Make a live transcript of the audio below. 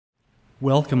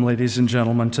Welcome, ladies and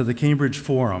gentlemen, to the Cambridge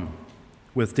Forum,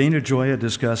 with Dana Gioia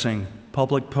discussing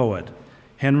public poet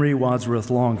Henry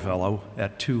Wadsworth Longfellow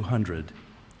at 200.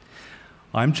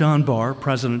 I'm John Barr,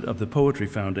 president of the Poetry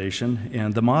Foundation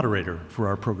and the moderator for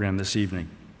our program this evening.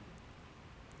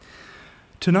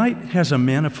 Tonight has a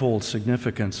manifold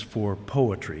significance for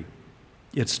poetry.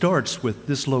 It starts with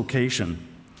this location.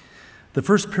 The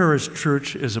First Parish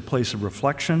Church is a place of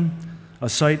reflection, a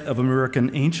site of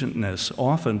American ancientness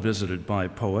often visited by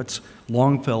poets,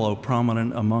 Longfellow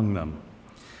prominent among them.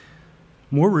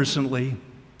 More recently,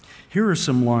 here are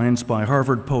some lines by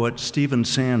Harvard poet Stephen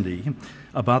Sandy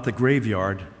about the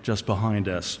graveyard just behind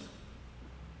us.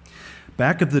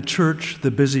 Back of the church,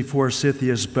 the busy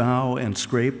forsythias bow and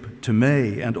scrape to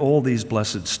May and all these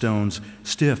blessed stones,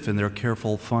 stiff in their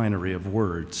careful finery of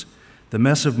words. The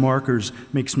mess of markers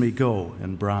makes me go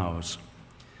and browse.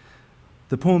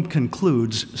 The poem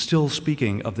concludes, still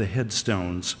speaking of the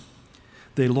headstones.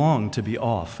 They long to be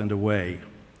off and away.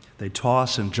 They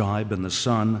toss and jibe in the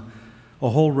sun,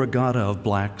 a whole regatta of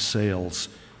black sails.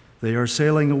 They are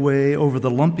sailing away over the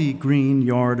lumpy green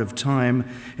yard of time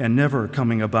and never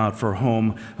coming about for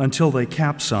home until they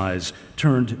capsize,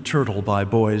 turned turtle by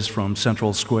boys from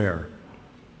Central Square.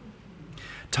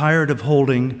 Tired of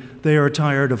holding, they are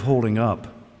tired of holding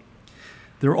up.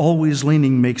 Their always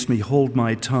leaning makes me hold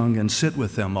my tongue and sit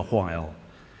with them a while.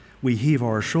 We heave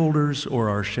our shoulders or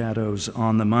our shadows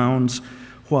on the mounds,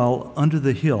 while under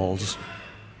the hills,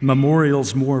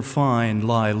 memorials more fine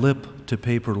lie lip to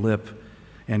paper lip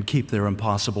and keep their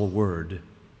impossible word.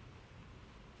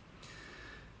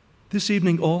 This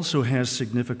evening also has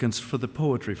significance for the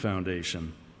Poetry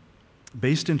Foundation.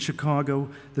 Based in Chicago,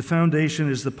 the foundation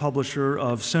is the publisher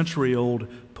of century-old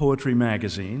Poetry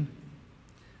magazine.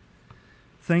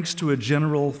 Thanks to a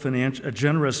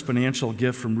generous financial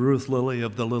gift from Ruth Lilly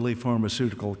of the Lilly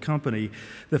Pharmaceutical Company,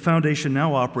 the foundation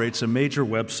now operates a major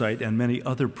website and many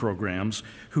other programs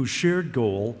whose shared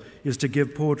goal is to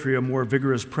give poetry a more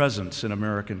vigorous presence in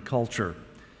American culture.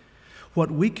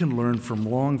 What we can learn from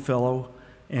Longfellow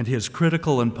and his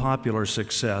critical and popular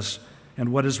success,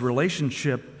 and what his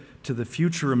relationship to the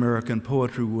future American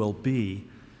poetry will be,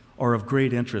 are of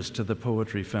great interest to the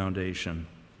Poetry Foundation.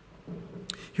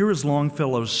 Here is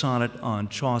Longfellow's sonnet on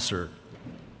Chaucer.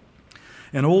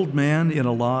 An old man in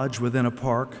a lodge within a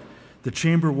park, the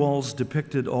chamber walls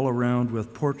depicted all around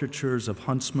with portraitures of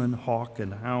huntsman, hawk,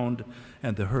 and hound,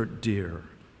 and the hurt deer.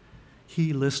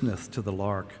 He listeneth to the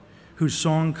lark, whose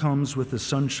song comes with the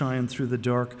sunshine through the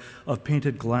dark of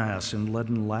painted glass in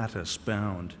leaden lattice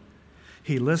bound.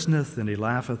 He listeneth and he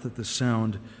laugheth at the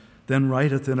sound, then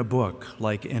writeth in a book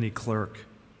like any clerk.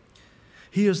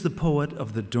 He is the poet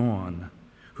of the dawn,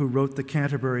 who wrote the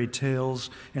Canterbury Tales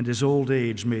and his old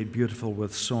age made beautiful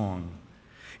with song.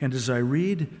 And as I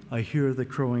read, I hear the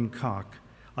crowing cock,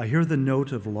 I hear the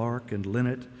note of lark and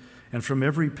linnet, and from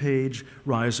every page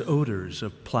rise odors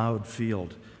of plowed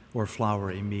field or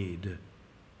flowery mead.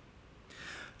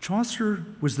 Chaucer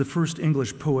was the first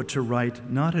English poet to write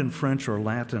not in French or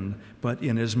Latin, but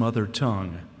in his mother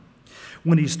tongue.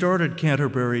 When he started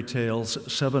Canterbury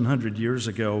Tales 700 years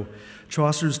ago,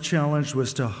 Chaucer's challenge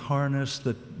was to harness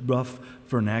the rough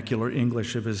vernacular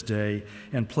English of his day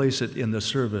and place it in the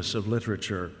service of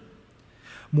literature.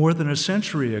 More than a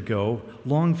century ago,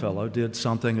 Longfellow did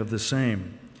something of the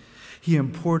same. He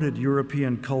imported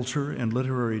European culture and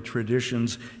literary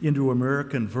traditions into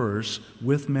American verse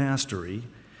with mastery,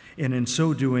 and in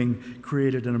so doing,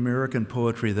 created an American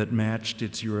poetry that matched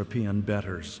its European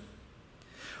betters.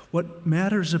 What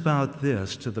matters about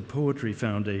this to the Poetry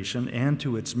Foundation and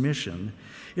to its mission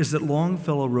is that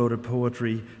Longfellow wrote a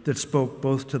poetry that spoke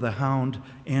both to the hound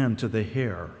and to the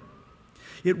hare.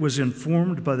 It was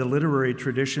informed by the literary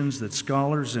traditions that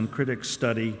scholars and critics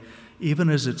study, even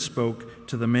as it spoke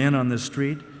to the man on the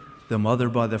street, the mother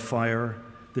by the fire,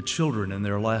 the children in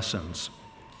their lessons.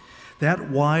 That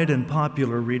wide and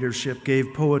popular readership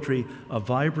gave poetry a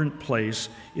vibrant place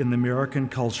in the American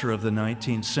culture of the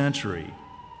 19th century.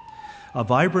 A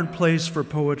vibrant place for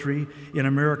poetry in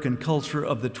American culture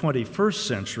of the 21st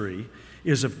century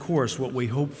is, of course, what we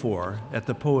hope for at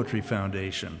the Poetry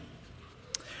Foundation.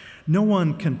 No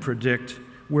one can predict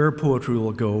where poetry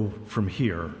will go from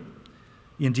here.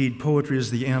 Indeed, poetry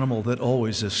is the animal that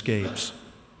always escapes.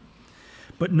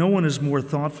 But no one is more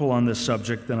thoughtful on this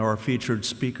subject than our featured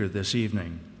speaker this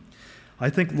evening. I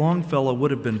think Longfellow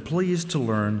would have been pleased to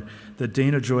learn that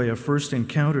Dana Gioia first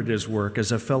encountered his work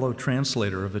as a fellow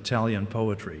translator of Italian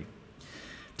poetry.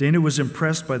 Dana was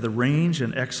impressed by the range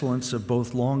and excellence of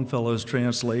both Longfellow's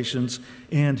translations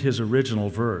and his original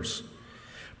verse.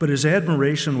 But his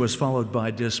admiration was followed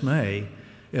by dismay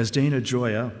as Dana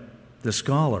Gioia, the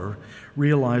scholar,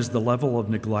 realized the level of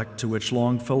neglect to which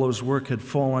Longfellow's work had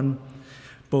fallen,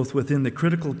 both within the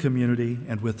critical community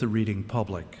and with the reading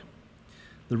public.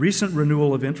 The recent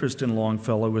renewal of interest in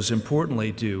Longfellow was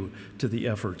importantly due to the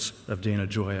efforts of Dana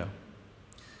Gioia.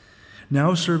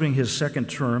 Now serving his second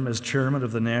term as chairman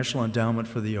of the National Endowment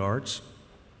for the Arts,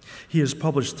 he has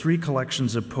published 3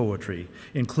 collections of poetry,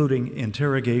 including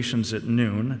Interrogations at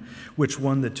Noon, which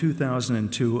won the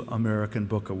 2002 American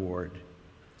Book Award.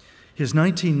 His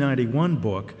 1991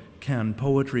 book, Can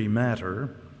Poetry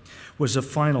Matter?, was a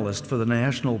finalist for the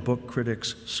National Book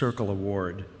Critics Circle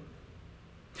Award.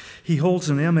 He holds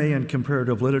an MA in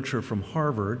Comparative Literature from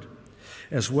Harvard,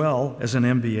 as well as an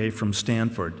MBA from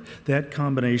Stanford. That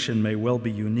combination may well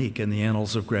be unique in the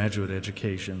annals of graduate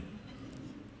education.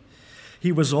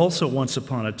 He was also once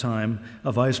upon a time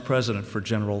a vice president for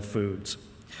General Foods.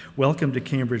 Welcome to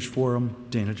Cambridge Forum,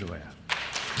 Dana Gioia.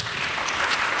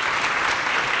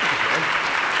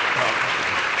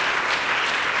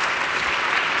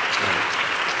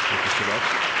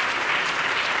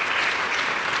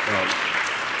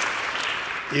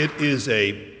 It is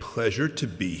a pleasure to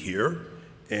be here,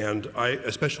 and I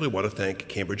especially want to thank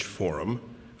Cambridge Forum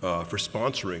for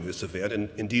sponsoring this event, and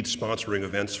indeed sponsoring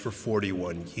events for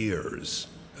 41 years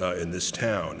in this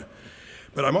town.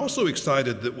 But I'm also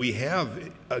excited that we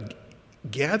have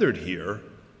gathered here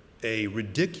a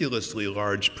ridiculously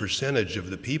large percentage of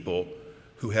the people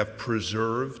who have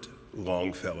preserved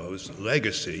Longfellow's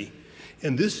legacy.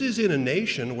 And this is in a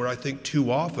nation where I think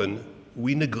too often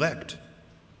we neglect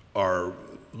our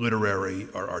literary,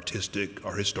 our artistic,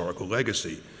 our historical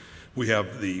legacy. We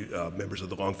have the members of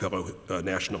the Longfellow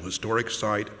National Historic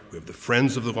Site, we have the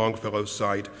Friends of the Longfellow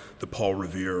Site, the Paul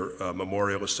Revere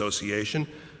Memorial Association,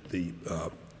 the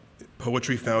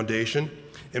Poetry Foundation,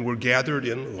 and we're gathered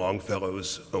in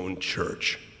Longfellow's own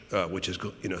church, which has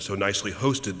so nicely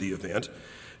hosted the event.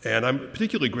 And I'm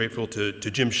particularly grateful to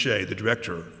Jim Shea, the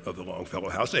director of the Longfellow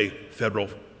House, a fellow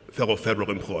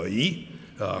federal employee,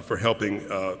 for helping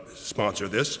sponsor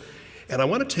this. And I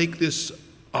want to take this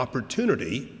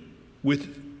opportunity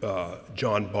with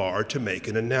John Barr to make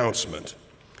an announcement.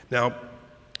 Now,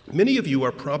 many of you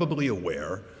are probably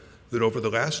aware that over the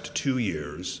last 2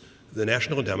 years, the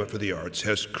National Endowment for the Arts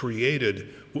has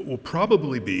created what will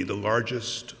probably be the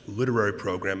largest literary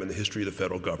program in the history of the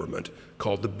federal government,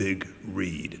 called the Big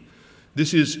Read.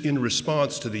 This is in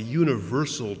response to the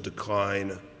universal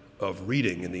decline of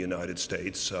reading in the United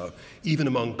States, even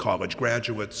among college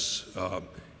graduates,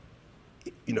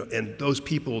 and those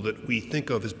people that we think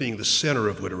of as being the center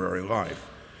of literary life.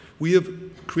 We have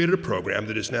created a program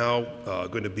that is now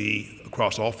going to be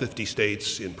across all 50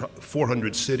 states in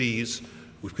 400 cities.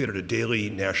 We've created a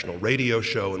daily national radio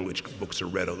show in which books are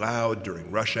read aloud during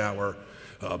rush hour.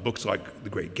 Books like The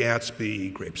Great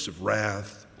Gatsby, Grapes of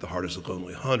Wrath, The Heart is a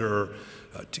Lonely Hunter,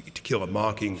 to Kill a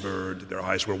Mockingbird, Their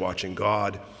Eyes Were Watching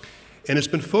God. And it's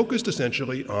been focused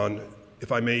essentially on,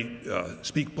 if I may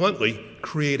speak bluntly,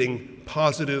 creating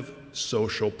positive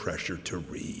social pressure to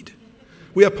read.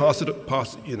 We have positive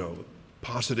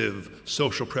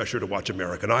social pressure to watch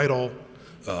American Idol,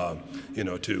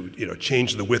 to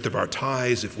change the width of our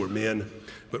ties if we're men,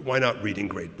 but why not reading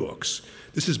great books?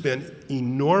 This has been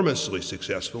enormously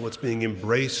successful. It's being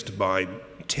embraced by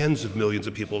tens of millions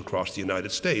of people across the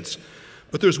United States.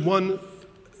 But there's one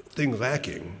thing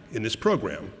lacking in this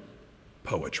program: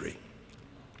 poetry.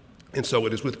 And so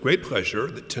it is with great pleasure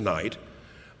that tonight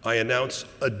I announce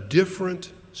a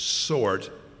different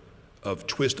sort of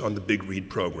twist on the Big Read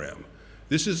program.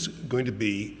 This is going to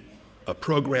be a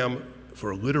program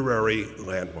for literary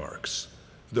landmarks,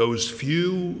 those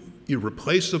few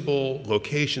irreplaceable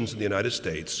locations in the United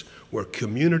States where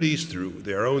communities, through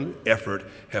their own effort,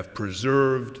 have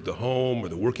preserved the home or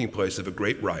the working place of a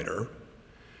great writer,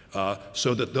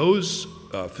 so that those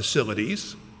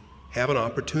facilities have an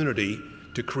opportunity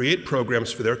to create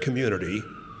programs for their community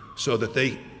so that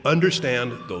they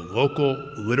understand the local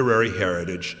literary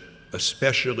heritage,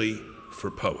 especially for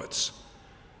poets.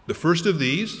 The first of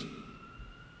these,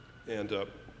 and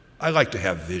I like to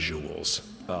have visuals,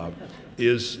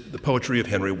 is the poetry of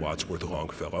Henry Wadsworth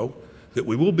Longfellow, that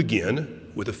we will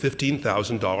begin with a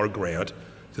 $15,000 grant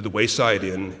to the Wayside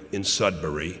Inn in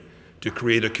Sudbury to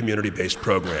create a community-based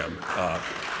program.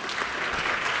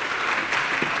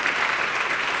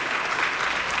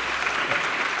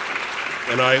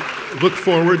 And I look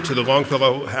forward to the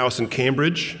Longfellow House in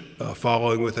Cambridge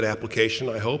following with an application,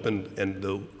 I hope, and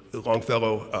the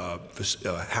Longfellow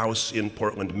House in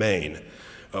Portland, Maine.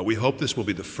 We hope this will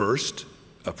be the first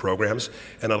programs,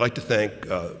 and I'd like to thank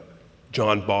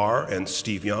John Barr and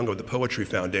Steve Young of the Poetry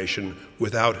Foundation,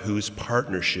 without whose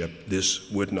partnership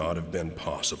this would not have been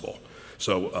possible.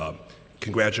 So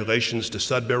congratulations to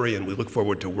Sudbury, and we look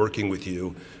forward to working with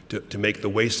you to make the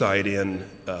Wayside Inn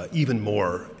even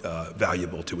more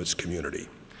valuable to its community.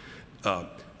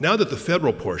 Now that the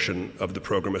federal portion of the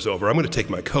program is over, I'm going to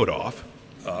take my coat off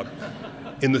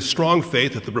in the strong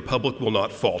faith that the Republic will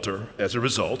not falter as a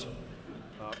result,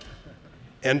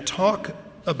 and talk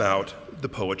about the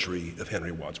poetry of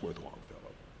Henry Wadsworth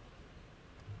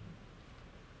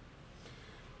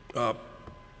Longfellow.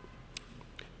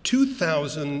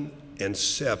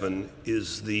 2007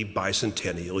 is the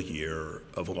bicentennial year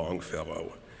of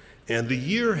Longfellow, and the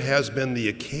year has been the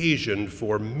occasion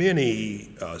for many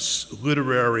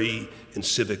literary and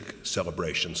civic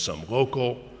celebrations, some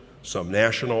local, some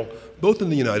national, both in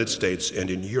the United States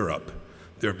and in Europe.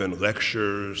 There have been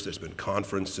lectures, there's been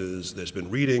conferences, there's been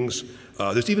readings,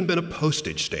 there's even been a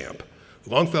postage stamp.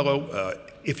 Longfellow,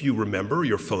 if you remember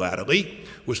your philately,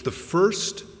 was the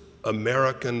first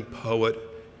American poet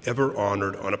ever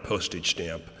honored on a postage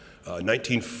stamp,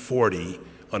 1940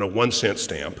 on a 1-cent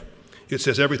stamp. It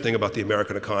says everything about the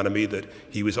American economy that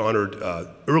he was honored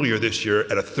earlier this year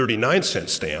at a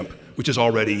 39-cent stamp, which is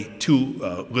already too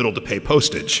little to pay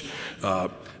postage.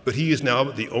 But he is now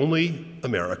the only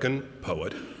American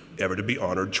poet ever to be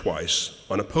honored twice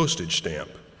on a postage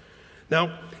stamp.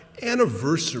 Now,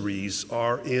 anniversaries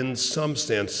are in some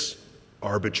sense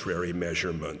arbitrary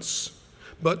measurements,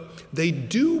 but they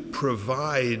do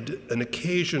provide an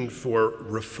occasion for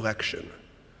reflection.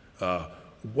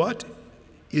 What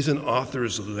is an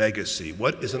author's legacy?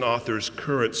 What is an author's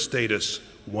current status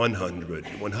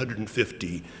 100,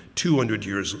 150, 200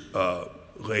 years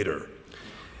later?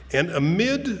 And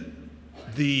amid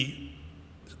the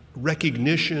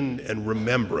recognition and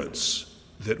remembrance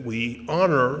that we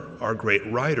honor our great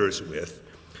writers with,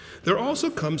 there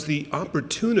also comes the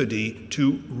opportunity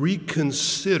to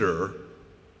reconsider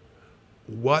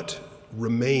what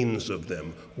remains of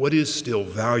them, what is still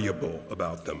valuable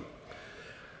about them.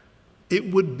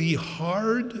 It would be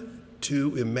hard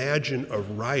to imagine a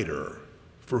writer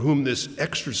for whom this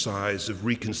exercise of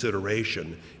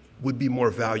reconsideration would be more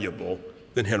valuable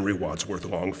than Henry Wadsworth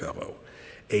Longfellow,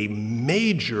 a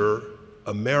major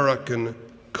American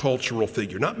cultural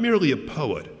figure, not merely a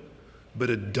poet, but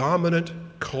a dominant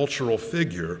cultural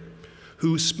figure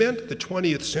who spent the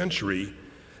 20th century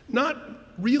not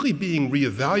really being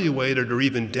reevaluated or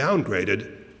even downgraded,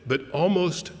 but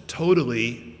almost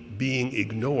totally being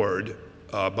ignored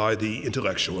by the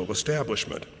intellectual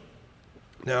establishment.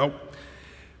 Now,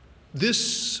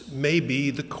 this may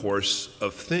be the course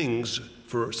of things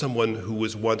for someone who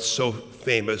was once so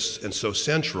famous and so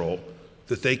central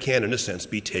that they can, in a sense,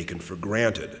 be taken for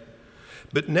granted.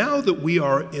 But now that we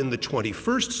are in the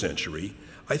 21st century,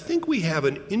 I think we have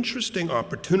an interesting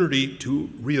opportunity to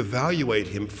reevaluate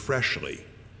him freshly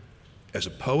as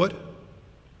a poet,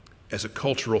 as a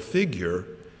cultural figure,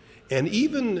 and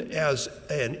even as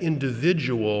an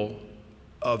individual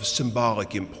of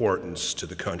symbolic importance to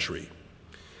the country.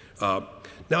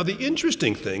 Now, the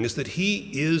interesting thing is that he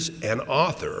is an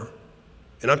author,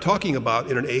 and I'm talking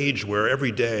about in an age where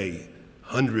every day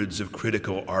hundreds of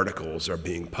critical articles are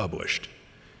being published.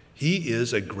 He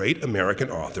is a great American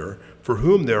author for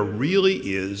whom there really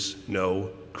is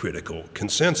no critical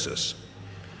consensus.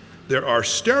 There are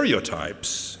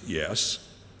stereotypes, yes.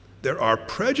 There are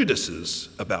prejudices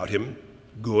about him,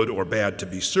 good or bad to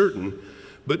be certain,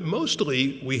 but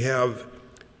mostly we have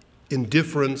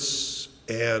indifference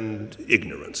and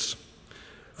ignorance.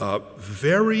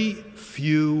 Very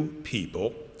few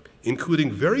people,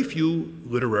 including very few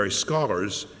literary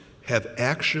scholars, have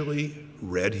actually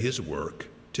read his work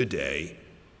today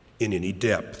in any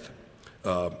depth.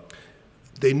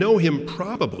 They know him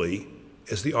probably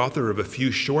as the author of a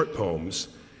few short poems,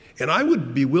 and I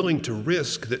would be willing to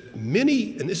risk that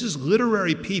many, and this is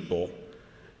literary people,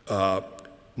 know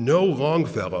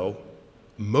Longfellow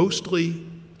mostly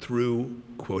through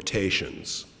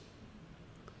quotations.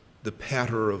 The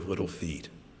patter of little feet,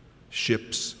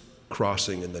 ships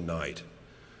crossing in the night.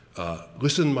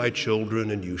 Listen, my children,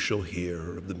 and you shall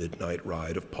hear of the midnight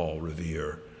ride of Paul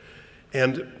Revere.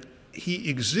 And he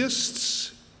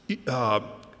exists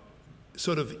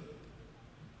sort of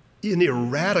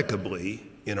ineradicably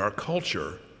in our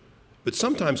culture, but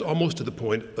sometimes almost to the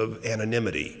point of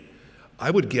anonymity. I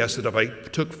would guess that if I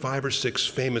took 5 or 6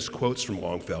 famous quotes from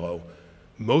Longfellow,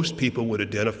 most people would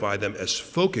identify them as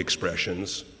folk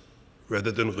expressions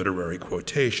rather than literary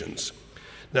quotations.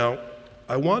 Now,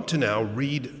 I want to now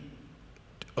read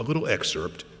a little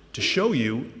excerpt to show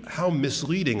you how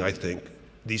misleading I think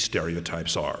these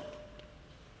stereotypes are.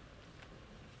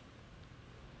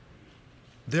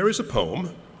 There is a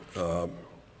poem,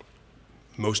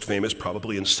 most famous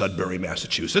probably in Sudbury,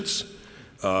 Massachusetts,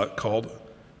 called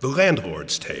The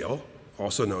Landlord's Tale,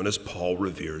 also known as Paul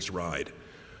Revere's Ride.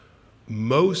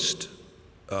 Most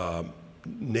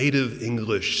native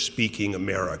English-speaking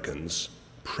Americans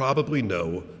probably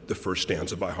know the first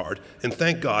stanza by heart, and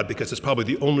thank God, because it's probably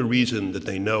the only reason that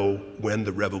they know when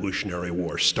the Revolutionary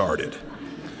War started.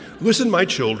 Listen, my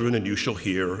children, and you shall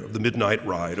hear of the midnight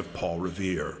ride of Paul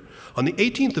Revere. On the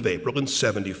 18th of April in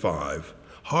 75,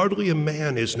 hardly a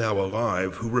man is now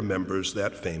alive who remembers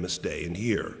that famous day and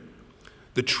year.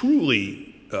 The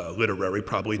truly literary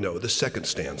probably know the second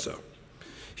stanza.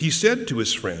 He said to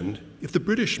his friend, "If the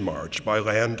British march by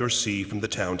land or sea from the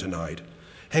town tonight,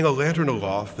 hang a lantern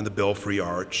aloft in the belfry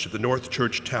arch of the North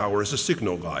Church Tower as a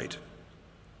signal light.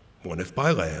 One if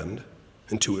by land,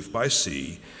 and two if by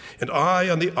sea, and I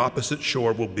on the opposite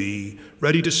shore will be,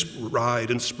 ready to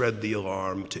ride and spread the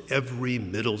alarm to every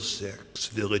Middlesex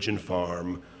village and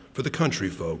farm, for the country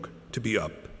folk to be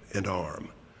up and arm."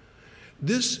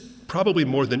 This, probably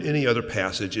more than any other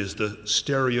passage, is the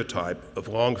stereotype of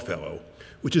Longfellow,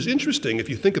 which is interesting if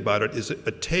you think about it, is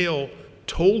a tale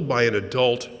told by an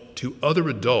adult to other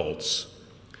adults,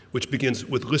 which begins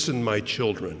with, "Listen, my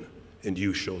children, and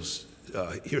you shall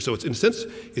hear." So it's, in a sense,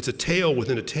 it's a tale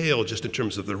within a tale just in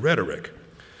terms of the rhetoric.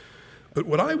 But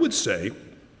what I would say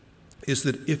is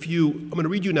that I'm going to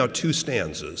read you now two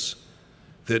stanzas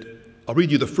that, I'll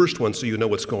read you the first one so you know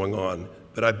what's going on,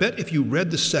 but I bet if you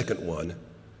read the second one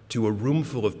to a room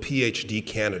full of PhD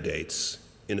candidates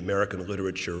in American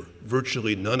literature,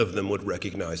 virtually none of them would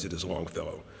recognize it as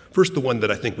Longfellow. First, the one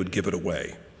that I think would give it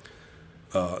away.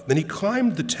 Then he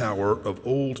climbed the tower of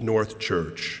Old North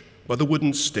Church by the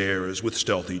wooden stairs with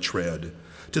stealthy tread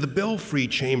to the belfry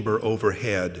chamber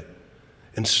overhead,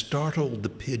 and startled the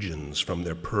pigeons from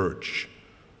their perch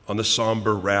on the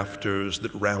somber rafters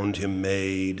that round him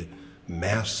made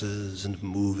masses and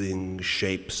moving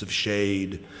shapes of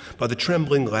shade, by the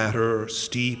trembling ladder,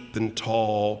 steep and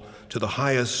tall, to the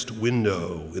highest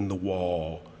window in the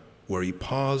wall, where he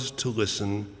paused to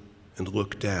listen and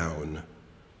look down.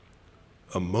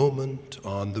 A moment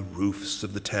on the roofs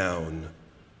of the town,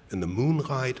 and the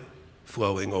moonlight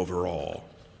flowing over all.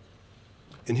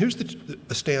 And here's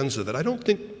a stanza that I don't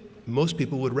think most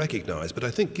people would recognize, but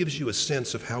I think gives you a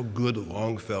sense of how good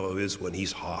Longfellow is when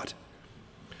he's hot.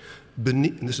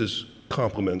 And this is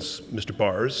compliments Mr.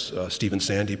 Barr's Stephen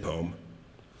Sandy poem.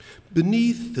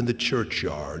 "Beneath in the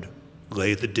churchyard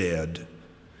lay the dead,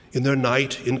 in their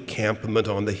night encampment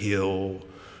on the hill,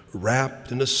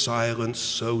 wrapped in a silence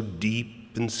so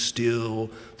deep and still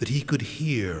that he could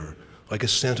hear, like a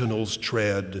sentinel's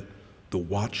tread, the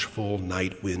watchful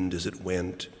night wind as it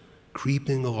went,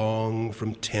 creeping along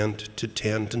from tent to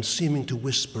tent and seeming to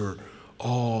whisper,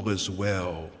 'All is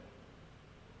well.'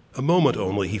 A moment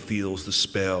only he feels the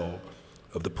spell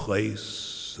of the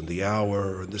place and the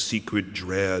hour and the secret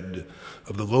dread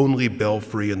of the lonely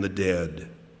belfry and the dead.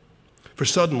 For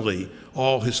suddenly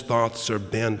all his thoughts are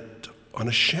bent on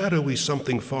a shadowy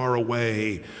something far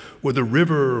away, where the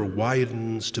river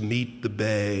widens to meet the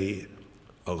bay,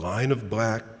 a line of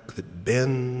black that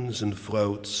bends and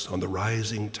floats on the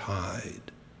rising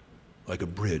tide like a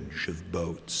bridge of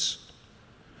boats."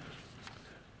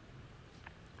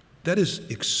 That is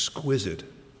exquisite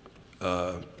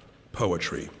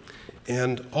poetry,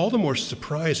 and all the more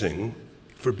surprising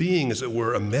for being, as it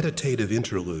were, a meditative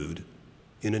interlude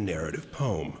in a narrative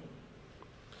poem.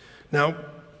 Now,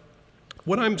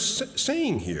 what I'm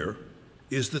saying here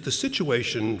is that the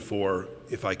situation for,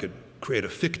 if I could create a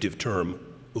fictive term,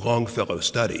 Longfellow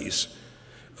studies,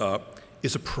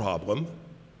 is a problem,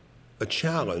 a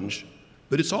challenge,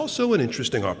 but it's also an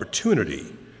interesting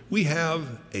opportunity. We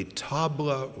have a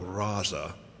tabula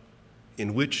rasa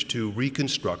in which to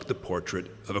reconstruct the portrait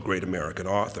of a great American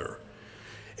author.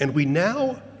 And we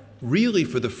now, really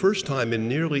for the first time in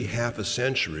nearly half a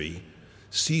century,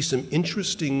 see some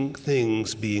interesting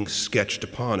things being sketched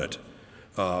upon it.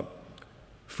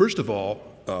 First of all,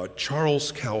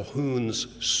 Charles Calhoun's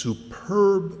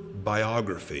superb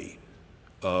biography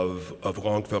of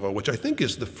Longfellow, which I think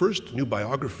is the first new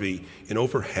biography in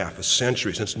over half a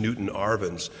century, since Newton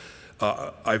Arvins.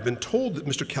 I've been told that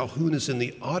Mr. Calhoun is in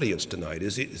the audience tonight.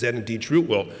 Is that indeed true?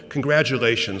 Well,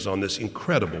 congratulations on this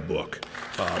incredible book.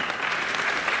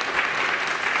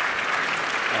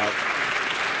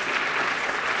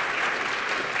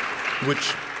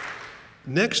 Which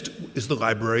next is the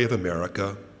Library of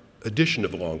America edition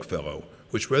of Longfellow,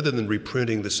 which rather than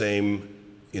reprinting the same,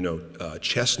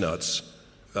 chestnuts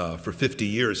for 50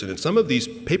 years, and in some of these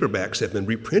paperbacks have been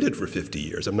reprinted for 50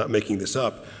 years. I'm not making this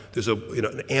up. There's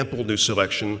an ample new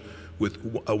selection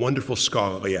with a wonderful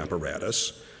scholarly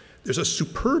apparatus. There's a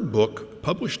superb book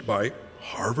published by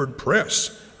Harvard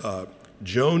Press,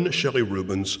 Joan Shelley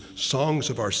Rubin's Songs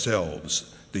of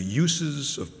Ourselves, The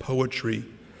Uses of Poetry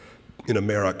in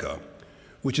America,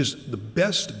 which is the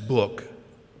best book,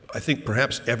 I think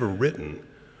perhaps ever written,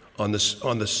 on the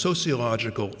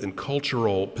sociological and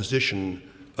cultural position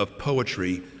of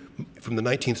poetry from the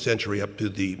 19th century up to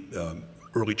the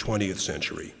early 20th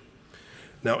century.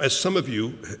 Now, as some of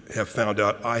you have found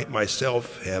out, I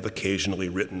myself have occasionally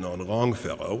written on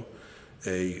Longfellow,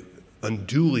 a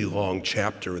unduly long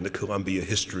chapter in the Columbia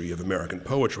history of American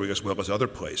poetry, as well as other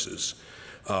places.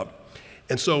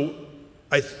 And so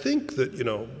I think that,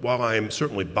 while I'm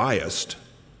certainly biased,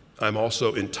 I'm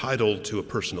also entitled to a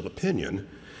personal opinion.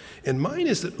 And mine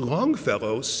is that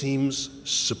Longfellow seems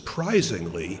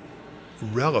surprisingly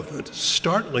relevant,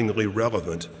 startlingly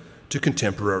relevant to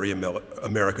contemporary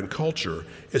American culture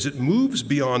as it moves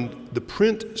beyond the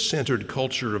print-centered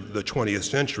culture of the 20th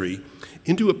century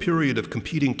into a period of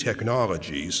competing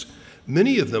technologies,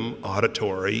 many of them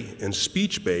auditory and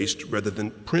speech-based rather than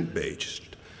print-based.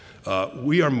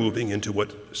 We are moving into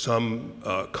what some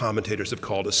commentators have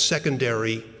called a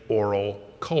secondary oral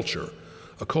culture,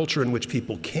 a culture in which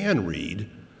people can read,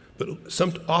 but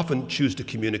often choose to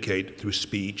communicate through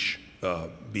speech,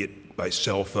 be it by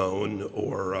cell phone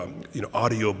or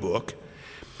audiobook.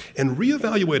 And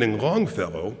reevaluating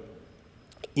Longfellow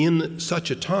in such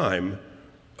a time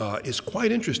is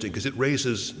quite interesting because it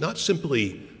raises not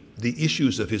simply the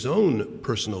issues of his own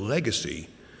personal legacy,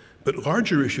 but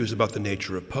larger issues about the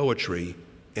nature of poetry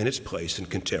and its place in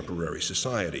contemporary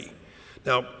society.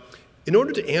 Now, in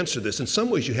order to answer this, in some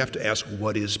ways you have to ask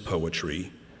what is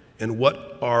poetry and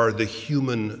what are the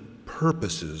human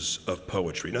purposes of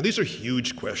poetry. Now, these are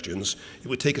huge questions. It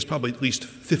would take us probably at least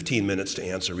 15 minutes to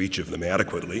answer each of them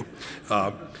adequately,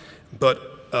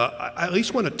 but I at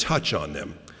least want to touch on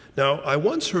them. Now, I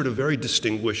once heard a very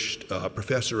distinguished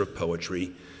professor of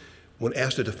poetry, when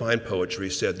asked to define poetry,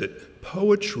 said that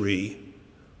poetry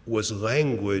was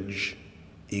language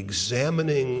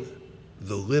examining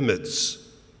the limits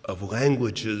of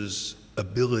language's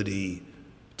ability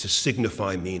to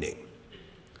signify meaning.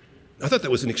 I thought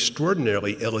that was an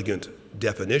extraordinarily elegant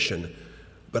definition,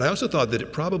 but I also thought that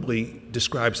it probably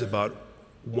describes about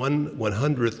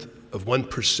 1/100th of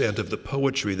 1% of the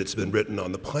poetry that's been written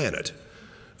on the planet.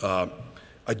 I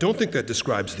don't think that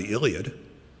describes the Iliad,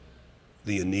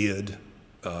 the Aeneid,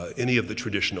 any of the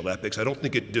traditional epics. I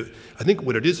think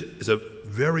what it is a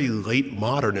very late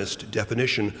modernist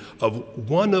definition of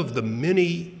one of the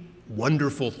many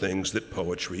wonderful things that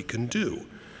poetry can do.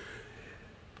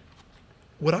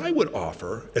 What I would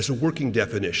offer as a working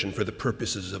definition for the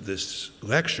purposes of this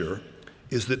lecture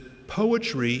is that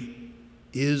poetry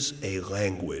is a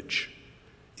language.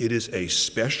 It is a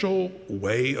special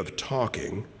way of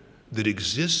talking that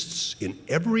exists in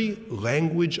every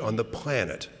language on the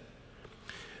planet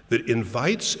that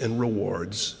invites and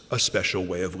rewards a special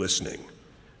way of listening.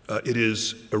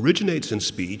 It originates in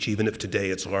speech, even if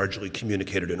today it's largely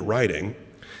communicated in writing.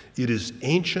 It is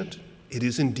ancient. It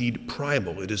is indeed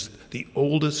primal. It is the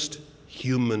oldest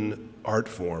human art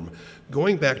form,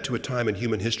 going back to a time in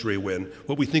human history when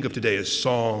what we think of today as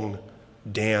song,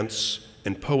 dance,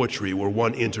 and poetry were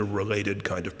one interrelated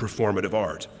kind of performative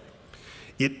art.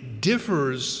 It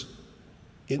differs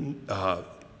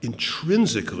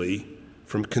intrinsically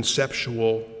from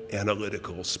conceptual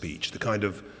analytical speech, the kind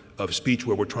of speech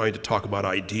where we're trying to talk about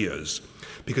ideas,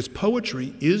 because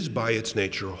poetry is by its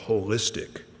nature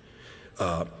holistic.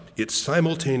 It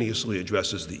simultaneously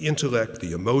addresses the intellect,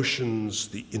 the emotions,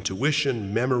 the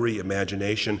intuition, memory,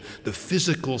 imagination, the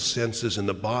physical senses in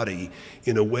the body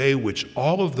in a way which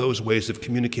all of those ways of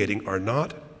communicating are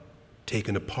not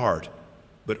taken apart,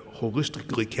 but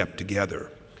holistically kept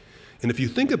together. And if you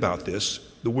think about this,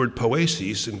 the word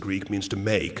poesis in Greek means to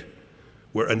make,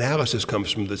 where analysis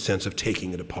comes from the sense of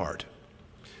taking it apart.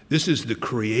 This is the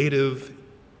creative,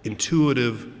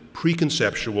 intuitive,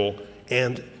 preconceptual,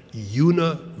 and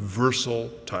universal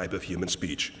type of human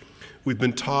speech. We've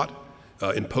been taught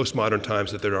in postmodern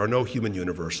times that there are no human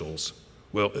universals.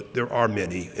 Well, there are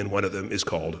many, and one of them is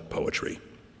called poetry.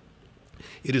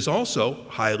 It is also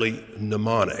highly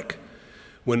mnemonic.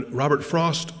 When Robert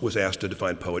Frost was asked to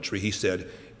define poetry, he said,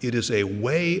 "It is a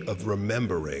way of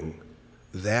remembering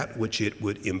that which it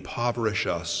would impoverish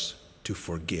us to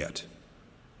forget."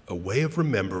 A way of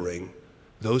remembering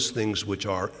those things which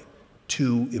are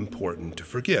too important to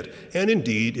forget. And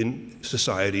indeed, in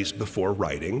societies before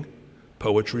writing,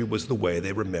 poetry was the way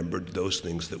they remembered those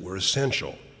things that were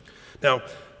essential. Now,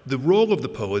 the role of the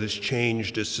poet has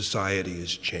changed as society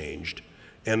has changed.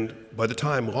 And by the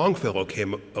time Longfellow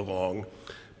came along,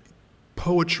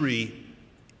 poetry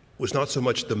was not so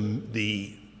much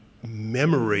the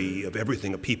memory of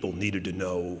everything a people needed to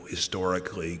know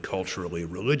historically, culturally,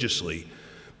 religiously,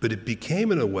 but it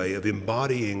became in a way of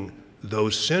embodying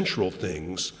those central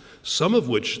things, some of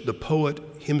which the poet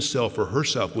himself or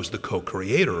herself was the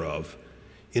co-creator of,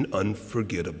 in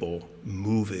unforgettable,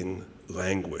 moving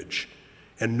language.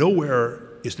 And nowhere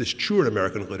is this truer in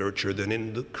American literature than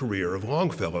in the career of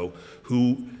Longfellow,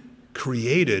 who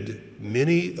created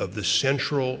many of the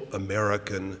central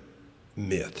American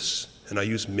myths. And I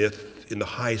use myth in the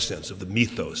high sense of the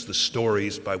mythos, the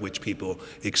stories by which people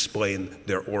explain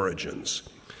their origins.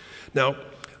 Now,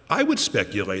 I would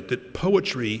speculate that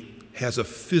poetry has a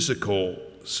physical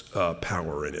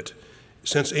power in it.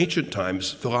 Since ancient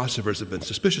times, philosophers have been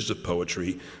suspicious of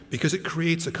poetry because it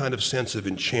creates a kind of sense of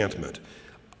enchantment.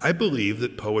 I believe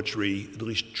that poetry, at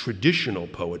least traditional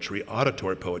poetry,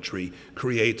 auditory poetry,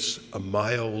 creates a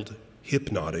mild,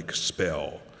 hypnotic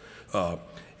spell.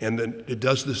 And then it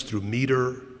does this through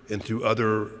meter and through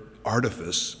other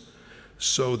artifice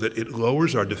so that it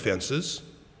lowers our defenses,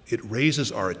 it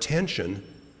raises our attention,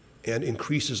 and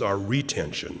increases our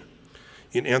retention.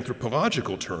 In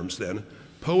anthropological terms, then,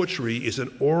 poetry is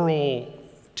an oral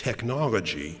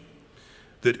technology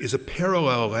that is a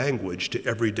parallel language to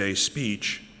everyday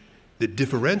speech that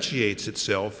differentiates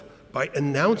itself by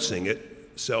announcing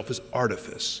itself as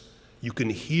artifice. You can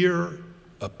hear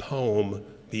a poem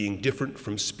being different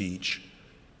from speech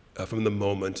from the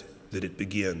moment that it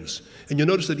begins. And you'll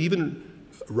notice that even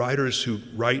writers who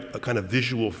write a kind of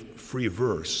visual free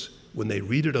verse, when they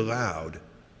read it aloud,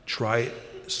 try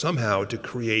somehow to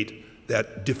create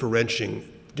that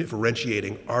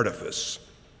differentiating artifice.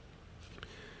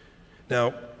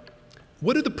 Now,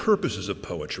 what are the purposes of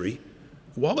poetry?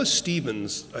 Wallace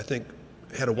Stevens, I think,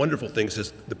 had a wonderful thing.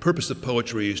 Says the purpose of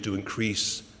poetry is to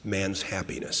increase man's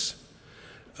happiness,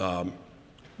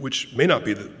 which may not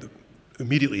be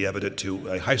immediately evident to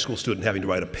a high school student having to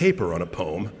write a paper on a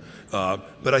poem,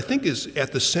 but I think is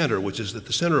at the center, which is that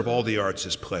the center of all the arts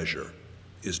is pleasure,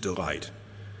 is delight.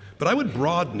 But I would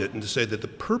broaden it and to say that the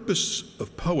purpose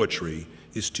of poetry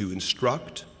is to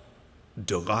instruct,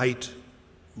 delight,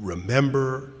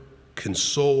 remember,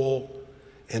 console,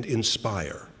 and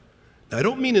inspire. Now, I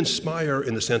don't mean inspire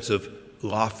in the sense of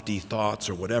lofty thoughts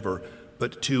or whatever,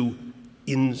 but to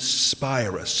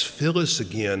inspire us, fill us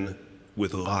again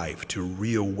with life, to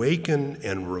reawaken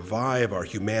and revive our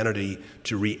humanity,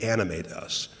 to reanimate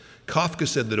us. Kafka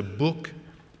said that a book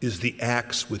is the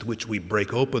axe with which we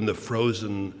break open the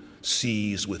frozen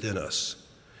seas within us.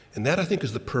 And that, I think,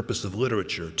 is the purpose of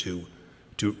literature,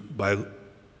 by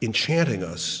enchanting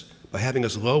us, by having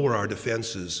us lower our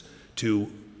defenses, to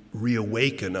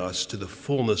reawaken us to the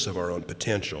fullness of our own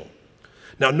potential.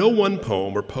 Now, no one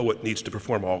poem or poet needs to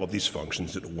perform all of these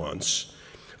functions at once,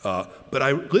 but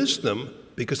I list them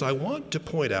because I want to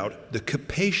point out the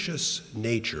capacious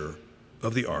nature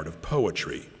of the art of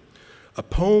poetry. A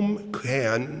poem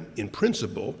can, in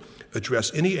principle,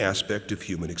 address any aspect of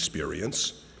human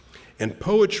experience, and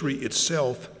poetry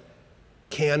itself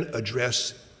can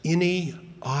address any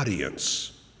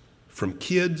audience, from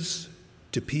kids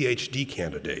to PhD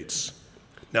candidates.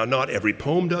 Now, not every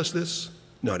poem does this,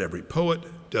 not every poet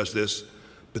does this,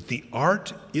 but the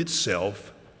art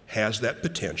itself has that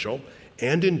potential,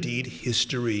 and indeed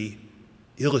history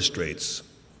illustrates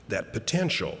that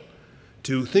potential.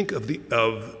 To think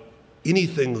of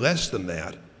anything less than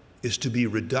that is to be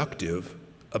reductive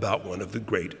about one of the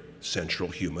great central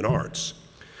human arts.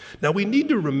 Now, we need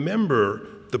to remember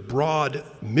the broad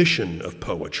mission of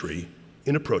poetry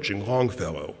in approaching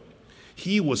Longfellow.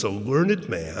 He was a learned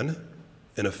man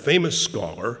and a famous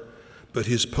scholar, but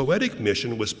his poetic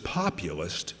mission was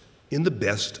populist in the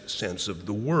best sense of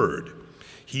the word.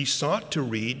 He sought to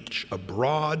reach a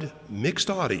broad, mixed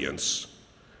audience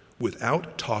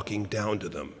without talking down to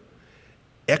them.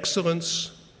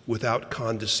 Excellence without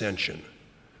condescension,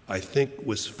 I think,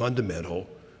 was fundamental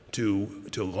to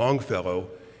Longfellow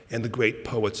and the great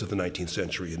poets of the 19th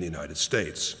century in the United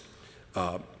States.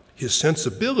 His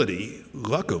sensibility,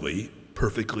 luckily,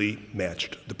 perfectly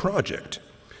matched the project.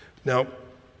 Now,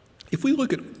 if we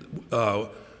look at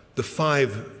the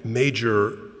five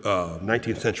major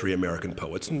 19th century American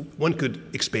poets, and one could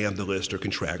expand the list or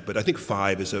contract, but I think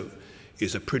five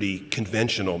is a pretty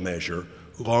conventional measure: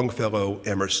 Longfellow,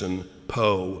 Emerson,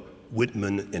 Poe,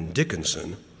 Whitman, and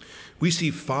Dickinson. We see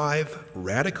five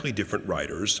radically different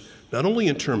writers, not only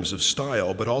in terms of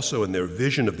style, but also in their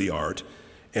vision of the art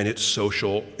and its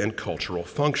social and cultural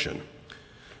function.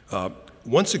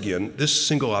 Once again, this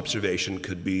single observation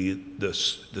could be the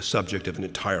subject of an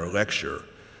entire lecture,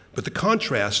 but the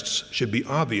contrasts should be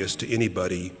obvious to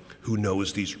anybody who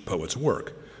knows these poets'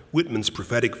 work. Whitman's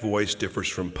prophetic voice differs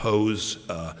from Poe's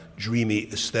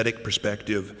dreamy aesthetic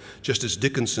perspective, just as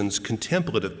Dickinson's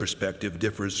contemplative perspective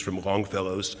differs from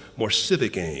Longfellow's more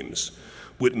civic aims.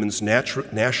 Whitman's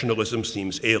nationalism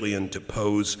seems alien to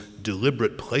Poe's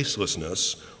deliberate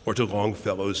placelessness or to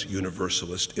Longfellow's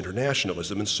universalist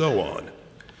internationalism, and so on.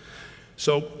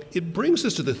 So it brings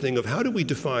us to the thing of how do we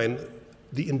define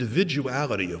the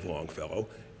individuality of Longfellow,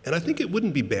 and I think it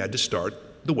wouldn't be bad to start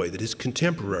the way that his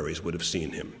contemporaries would have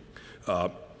seen him.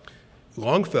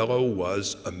 Longfellow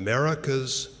was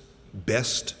America's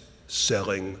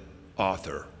best-selling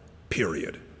author,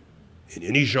 period, in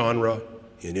any genre,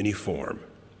 in any form.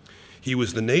 He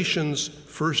was the nation's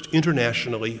first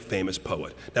internationally famous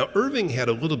poet. Now, Irving had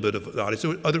a little bit of an audience,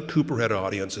 Cooper had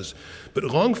audiences, but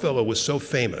Longfellow was so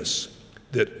famous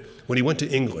that when he went to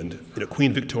England,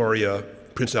 Queen Victoria,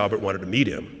 Prince Albert wanted to meet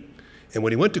him, and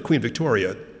when he went to Queen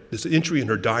Victoria, there's an entry in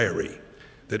her diary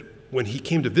that when he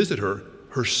came to visit her,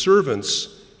 her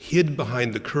servants hid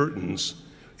behind the curtains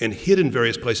and hid in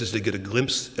various places to get a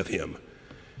glimpse of him.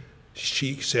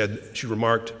 She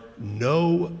remarked,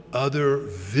 no other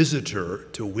visitor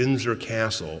to Windsor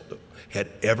Castle had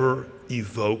ever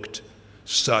evoked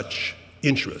such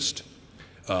interest.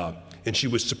 And she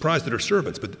was surprised at her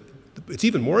servants, but it's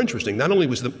even more interesting. Not only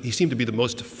he seemed to be the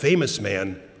most famous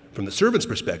man from the servants'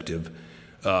 perspective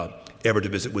ever to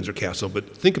visit Windsor Castle,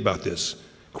 but think about this.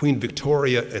 Queen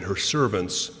Victoria and her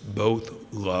servants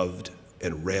both loved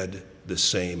and read the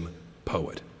same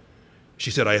poet.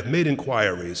 She said, I have made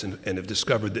inquiries and have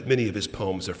discovered that many of his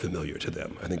poems are familiar to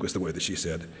them, I think was the way that she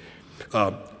said.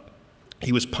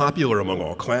 He was popular among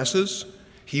all classes.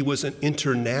 He was an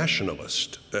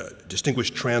internationalist,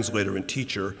 distinguished translator and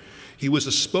teacher. He was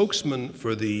a spokesman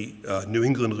for the New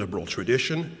England liberal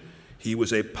tradition. He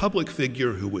was a public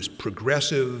figure who was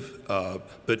progressive,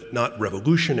 but not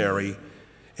revolutionary.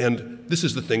 And this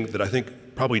is the thing that I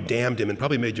think probably damned him and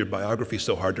probably made your biography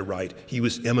so hard to write. He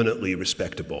was eminently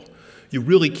respectable. You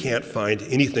really can't find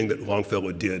anything that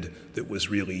Longfellow did that was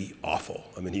really awful.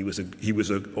 I mean, he was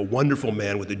a wonderful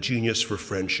man with a genius for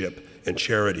friendship and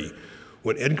charity.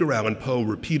 When Edgar Allan Poe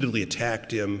repeatedly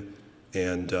attacked him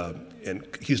and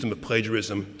accused him of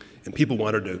plagiarism, and people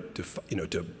wanted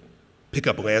to pick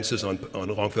up lances on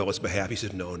Longfellow's behalf, he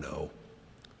said, no,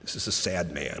 this is a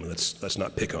sad man. Let's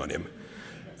not pick on him.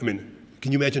 I mean,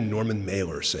 can you imagine Norman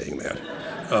Mailer saying that?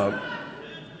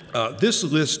 This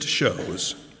list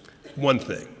shows one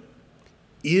thing.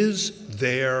 Is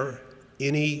there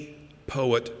any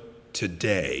poet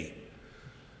today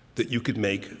that you could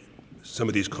make some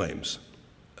of these claims?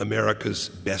 America's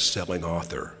best-selling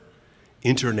author,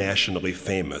 internationally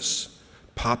famous,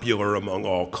 popular among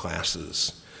all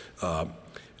classes, a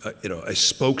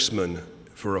spokesman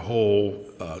for a whole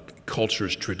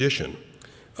culture's tradition.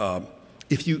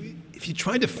 If you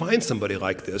tried to find somebody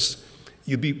like this,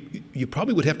 you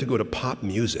probably would have to go to pop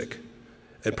music,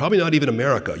 and probably not even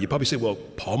America. You'd probably say, well,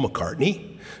 Paul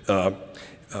McCartney, and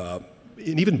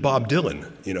even Bob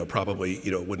Dylan, probably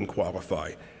wouldn't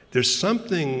qualify. There's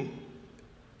something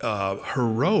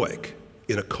heroic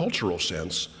in a cultural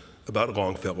sense about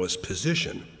Longfellow's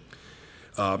position.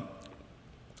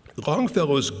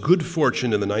 Longfellow's good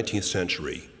fortune in the 19th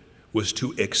century was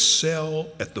to excel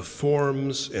at the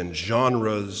forms and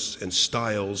genres and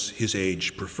styles his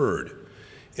age preferred.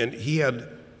 And he had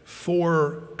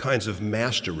four kinds of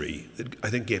mastery that I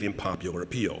think gave him popular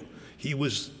appeal. He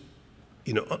was,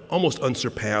 almost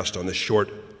unsurpassed on the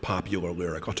short popular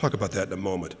lyric. I'll talk about that in a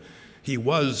moment. He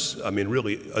was,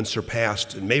 really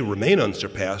unsurpassed and may remain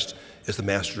unsurpassed as the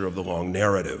master of the long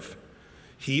narrative.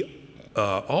 He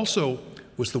also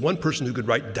was the one person who could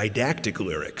write didactic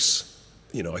lyrics,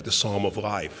 like the Psalm of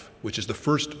Life, which is the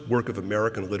first work of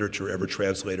American literature ever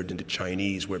translated into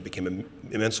Chinese, where it became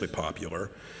immensely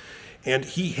popular. And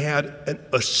he had an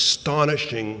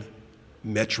astonishing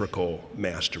metrical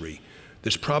mastery.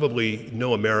 There's probably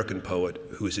no American poet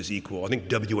who is his equal. I think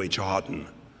W.H. Auden,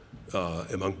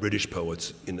 among British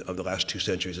poets of the last 2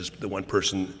 centuries, is the one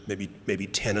person, maybe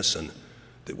Tennyson,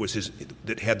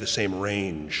 that had the same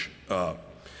range.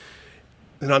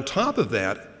 And on top of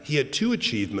that, he had two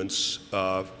achievements,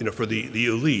 for the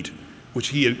elite, which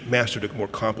he had mastered a more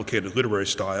complicated literary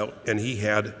style, and he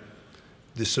had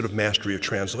this sort of mastery of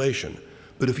translation.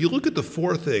 But if you look at the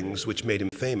four things which made him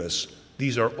famous,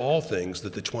 these are all things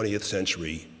that the 20th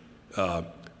century,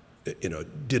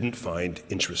 didn't find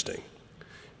interesting.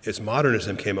 As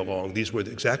modernism came along, these were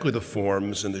exactly the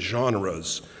forms and the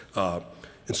genres. And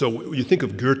so you think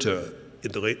of Goethe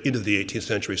into the 18th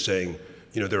century saying,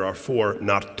 there are four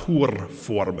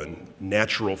Naturformen,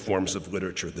 natural forms of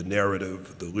literature: the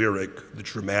narrative, the lyric, the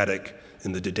dramatic,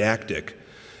 and the didactic.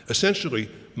 Essentially,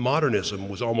 modernism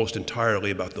was almost entirely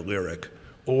about the lyric,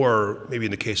 or maybe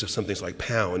in the case of some things like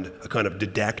Pound, a kind of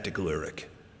didactic lyric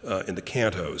in the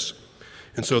cantos.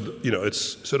 And so,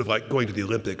 it's sort of like going to the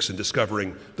Olympics and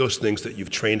discovering those things that you've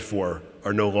trained for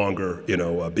are no longer,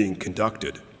 being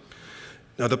conducted.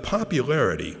 Now, the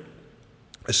popularity,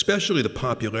 especially the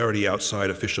popularity outside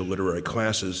official literary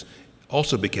classes,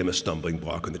 also became a stumbling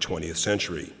block in the 20th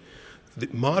century. The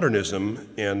modernism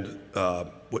and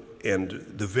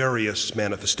the various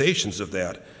manifestations of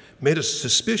that made us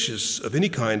suspicious of any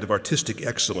kind of artistic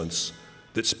excellence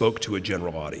that spoke to a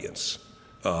general audience.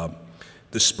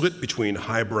 The split between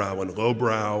highbrow and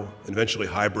lowbrow, and eventually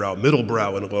highbrow,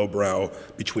 middlebrow, and lowbrow,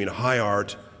 between high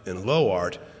art and low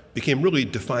art, became really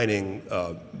defining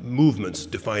movements,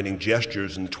 defining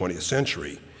gestures in the 20th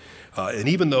century. And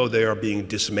even though they are being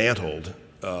dismantled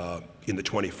in the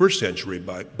 21st century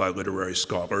by literary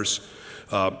scholars,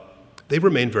 they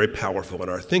remain very powerful in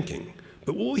our thinking.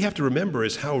 But what we have to remember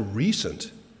is how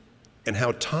recent and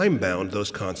how time-bound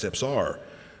those concepts are.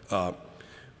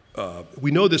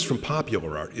 We know this from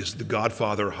popular art. Is the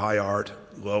Godfather high art,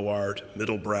 low art,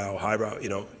 middlebrow, highbrow,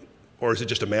 or is it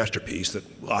just a masterpiece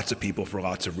that lots of people for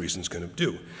lots of reasons can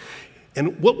do?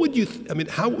 And what would you,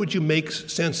 how would you make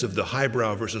sense of the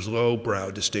highbrow versus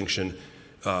lowbrow distinction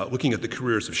looking at the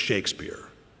careers of Shakespeare,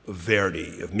 of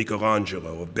Verdi, of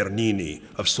Michelangelo, of Bernini,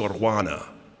 of Sor-Juana,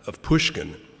 of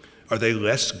Pushkin? Are they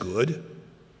less good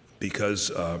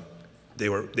because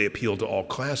they appeal to all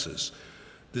classes?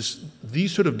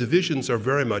 These sort of divisions are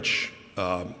very much,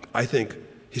 I think,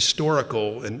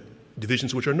 historical and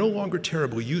divisions which are no longer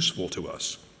terribly useful to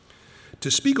us. To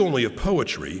speak only of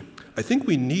poetry, I think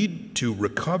we need to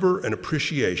recover an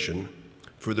appreciation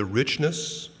for the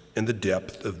richness and the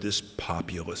depth of this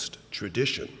populist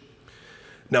tradition.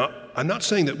 Now, I'm not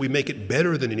saying that we make it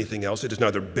better than anything else. It is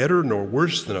neither better nor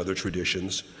worse than other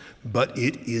traditions, but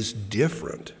it is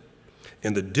different.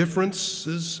 And the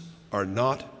differences are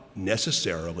not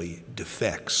necessarily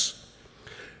defects.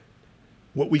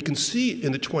 What we can see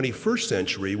in the 21st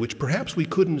century, which perhaps we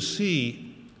couldn't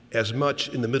see as much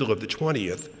in the middle of the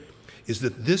 20th, is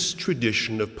that this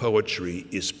tradition of poetry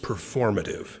is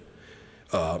performative.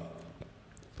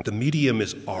 The medium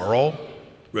is oral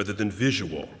rather than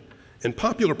visual. And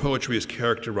popular poetry is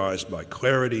characterized by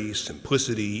clarity,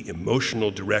 simplicity,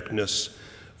 emotional directness,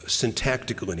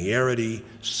 syntactic linearity,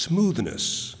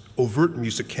 smoothness, overt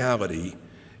musicality,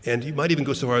 and you might even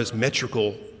go so far as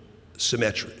metrical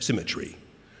symmetry,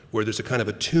 where there's a kind of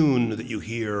a tune that you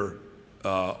hear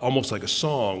almost like a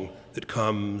song that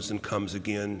comes and comes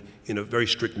again in a very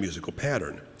strict musical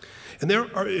pattern. And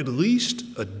there are at least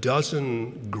a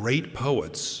dozen great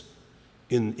poets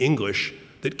in English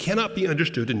that cannot be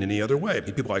understood in any other way.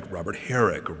 People like Robert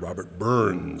Herrick or Robert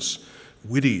Burns,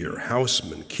 Whittier,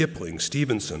 Houseman, Kipling,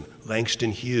 Stevenson,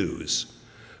 Langston Hughes.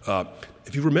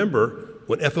 If you remember,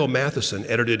 when F.L. Matheson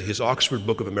edited his Oxford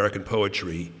Book of American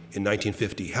Poetry in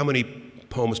 1950, how many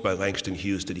poems by Langston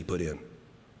Hughes did he put in?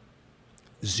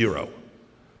 0,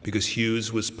 because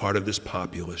Hughes was part of this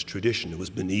populist tradition. It was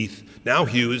beneath. Now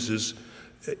Hughes is,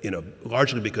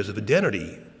 largely because of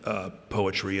identity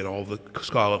poetry and all the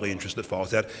scholarly interest that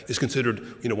follows that, is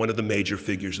considered, one of the major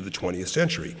figures of the 20th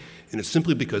century. And it's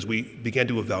simply because we began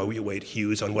to evaluate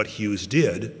Hughes on what Hughes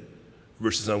did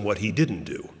versus on what he didn't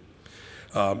do.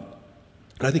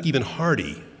 And I think even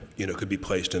Hardy, could be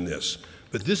placed in this.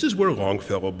 But this is where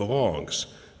Longfellow belongs.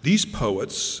 These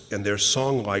poets and their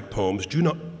song-like poems do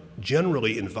not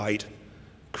generally invite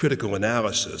critical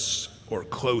analysis or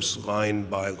close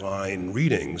line-by-line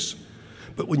readings.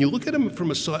 But when you look at them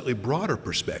from a slightly broader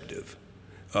perspective,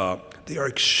 they are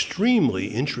extremely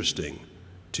interesting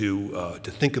to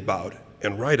think about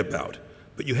and write about.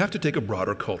 But you have to take a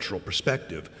broader cultural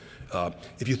perspective.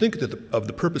 If you think of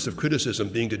the purpose of criticism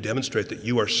being to demonstrate that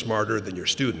you are smarter than your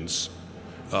students,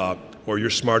 or you're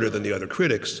smarter than the other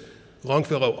critics,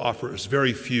 Longfellow offers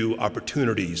very few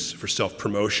opportunities for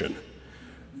self-promotion.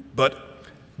 But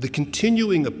the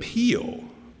continuing appeal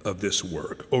of this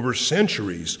work over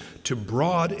centuries to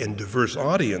broad and diverse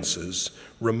audiences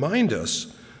remind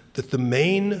us that the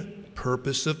main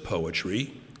purpose of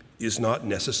poetry is not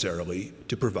necessarily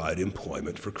to provide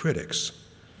employment for critics.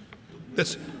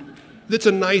 That's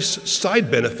a nice side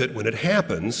benefit when it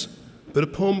happens, but a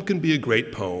poem can be a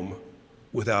great poem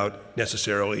without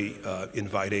necessarily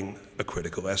inviting a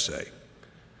critical essay.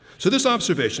 So this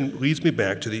observation leads me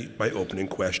back to my opening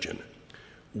question.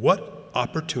 What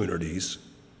opportunities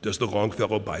does the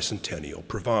Longfellow Bicentennial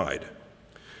provide?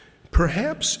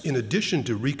 Perhaps in addition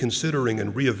to reconsidering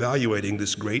and reevaluating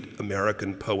this great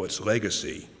American poet's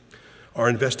legacy, our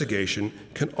investigation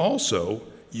can also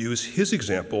use his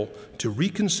example to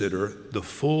reconsider the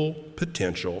full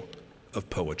potential of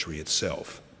poetry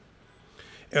itself.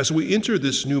 As we enter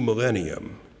this new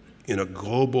millennium in a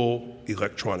global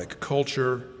electronic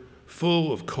culture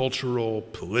full of cultural,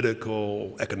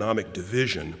 political, economic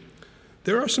division,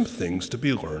 there are some things to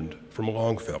be learned from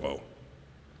Longfellow.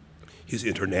 His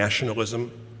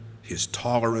internationalism, his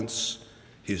tolerance,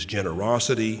 his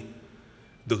generosity,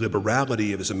 the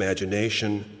liberality of his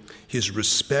imagination, his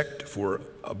respect for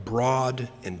a broad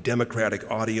and democratic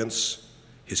audience,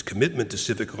 his commitment to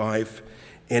civic life,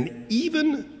 and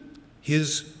even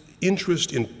his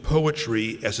interest in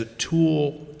poetry as a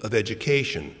tool of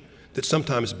education that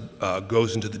sometimes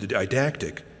goes into the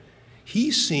didactic. He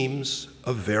seems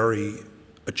a very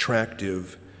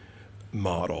attractive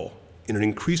model in an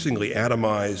increasingly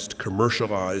atomized,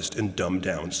 commercialized, and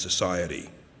dumbed-down society.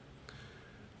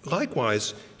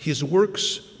 Likewise, his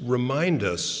works remind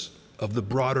us of the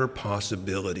broader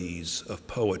possibilities of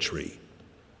poetry,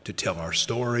 to tell our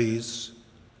stories,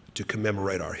 to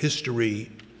commemorate our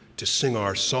history, to sing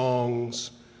our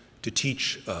songs, to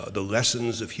teach the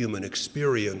lessons of human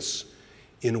experience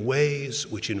in ways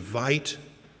which invite,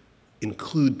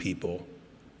 include people,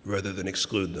 rather than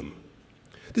exclude them.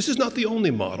 This is not the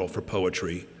only model for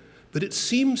poetry, but it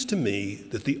seems to me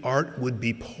that the art would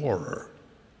be poorer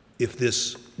if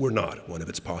this were not one of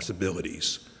its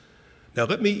possibilities. Now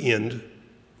let me end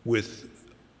with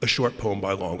a short poem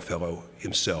by Longfellow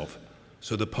himself,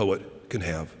 so the poet can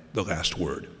have the last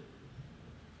word.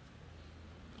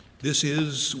 This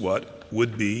is what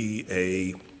would be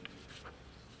a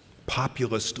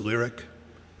populist lyric.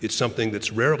 It's something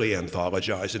that's rarely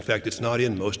anthologized. In fact, it's not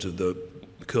in most of the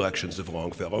collections of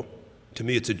Longfellow. To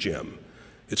me, it's a gem.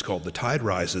 It's called "The Tide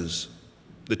Rises,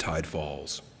 the Tide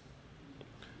Falls."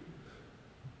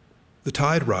 The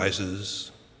tide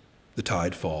rises, the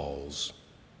tide falls.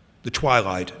 The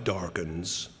twilight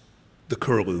darkens, the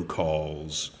curlew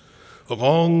calls.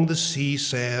 Along the sea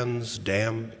sands,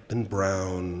 damp and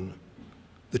brown,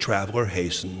 the traveler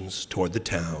hastens toward the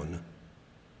town,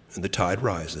 and the tide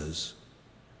rises,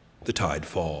 the tide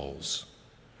falls.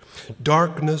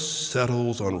 Darkness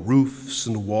settles on roofs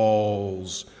and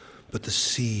walls, but the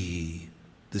sea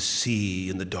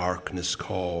in the darkness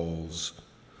calls.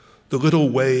 The little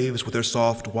waves with their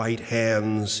soft white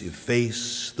hands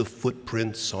efface the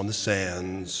footprints on the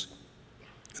sands,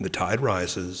 and the tide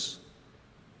rises,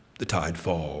 the tide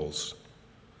falls.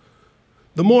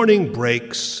 The morning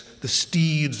breaks, the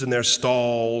steeds in their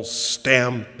stalls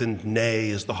stamp and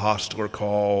neigh as the hostler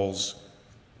calls.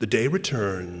 The day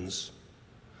returns,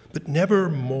 but never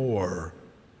more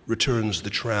returns the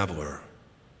traveler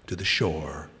to the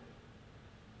shore,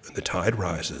 and the tide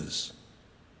rises,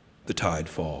 the tide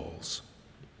falls.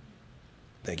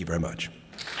 Thank you very much.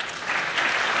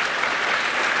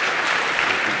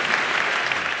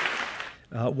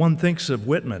 One thinks of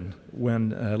Whitman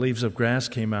when Leaves of Grass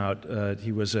came out.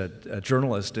 He was a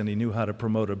journalist and he knew how to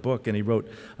promote a book, and he wrote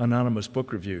anonymous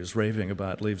book reviews raving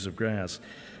about Leaves of Grass.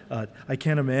 I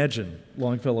can't imagine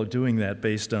Longfellow doing that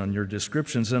based on your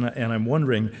descriptions, and I'm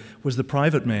wondering, was the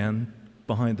private man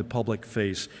behind the public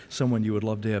face someone you would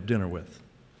love to have dinner with?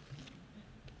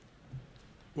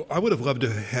 Well, I would have loved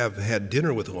to have had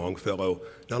dinner with Longfellow,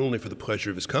 not only for the pleasure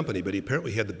of his company, but he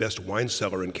apparently had the best wine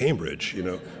cellar in Cambridge,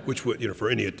 which would, for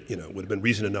any, would have been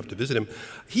reason enough to visit him.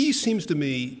 He seems to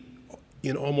me,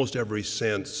 in almost every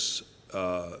sense,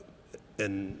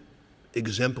 an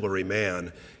exemplary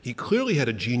man. He clearly had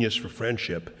a genius for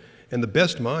friendship, and the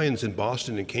best minds in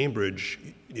Boston and Cambridge,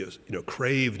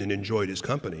 craved and enjoyed his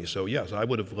company. So yes, I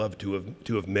would have loved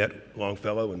to have met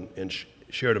Longfellow and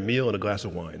shared a meal and a glass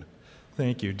of wine.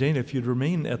 Thank you. Dana, if you'd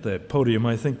remain at the podium,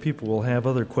 I think people will have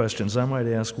other questions. I might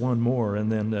ask one more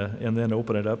and then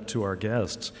open it up to our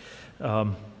guests.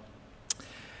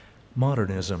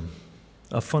 Modernism.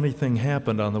 A funny thing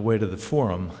happened on the way to the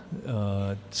Forum.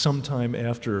 Sometime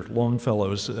after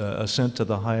Longfellow's ascent to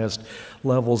the highest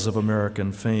levels of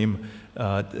American fame,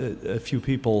 a few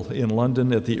people in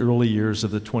London at the early years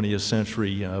of the 20th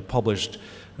century published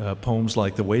poems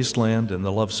like The Wasteland and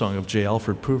The Love Song of J.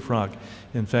 Alfred Prufrock.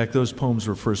 In fact, those poems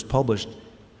were first published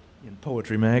in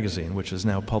Poetry Magazine, which is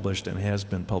now published and has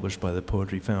been published by the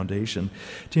Poetry Foundation.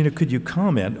 Tina, could you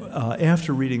comment,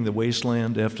 after reading The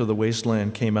Wasteland, after The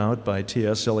Wasteland came out by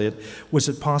T.S. Eliot, was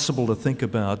it possible to think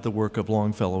about the work of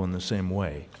Longfellow in the same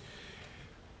way?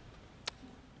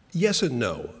 Yes and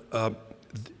no.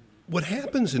 What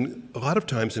happens a lot of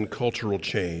times in cultural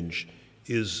change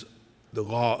is the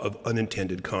law of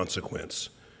unintended consequence.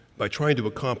 By trying to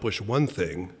accomplish one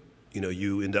thing,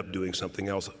 you end up doing something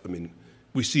else. I mean,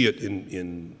 we see it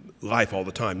in life all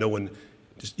the time. No one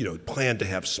just, planned to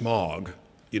have smog,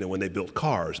 when they built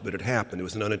cars, but it happened. It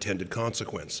was an unintended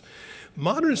consequence.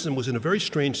 Modernism was in a very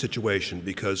strange situation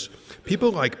because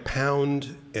people like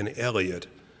Pound and Eliot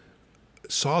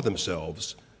saw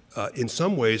themselves in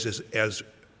some ways as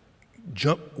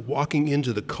walking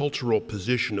into the cultural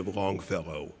position of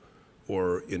Longfellow,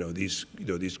 or these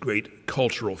great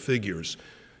cultural figures.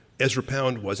 Ezra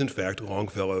Pound was in fact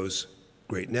Longfellow's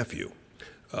great nephew,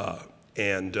 but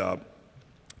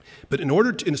in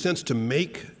order to, in a sense, to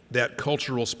make that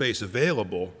cultural space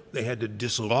available, they had to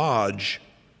dislodge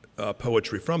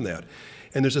poetry from that.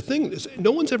 And there's a thing,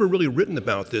 no one's ever really written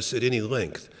about this at any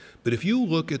length, but if you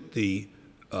look at the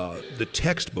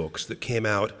textbooks that came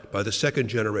out by the second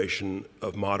generation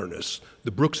of modernists,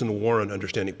 the Brooks and Warren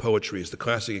Understanding Poetry is the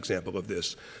classic example of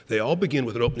this. They all begin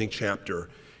with an opening chapter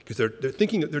because they're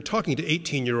talking to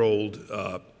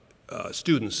 18-year-old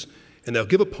students, and they'll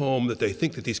give a poem that they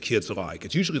think that these kids like.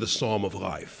 It's usually the Psalm of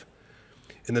Life.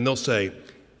 And then they'll say,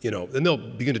 then they'll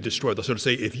begin to destroy it. They'll sort of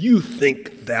say, if you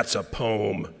think that's a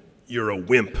poem, you're a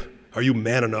wimp. Are you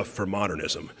man enough for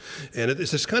modernism? And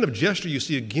it's this kind of gesture you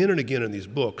see again and again in these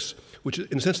books, which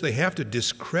in a sense they have to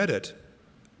discredit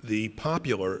the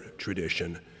popular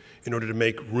tradition in order to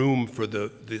make room for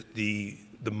the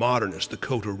modernist, the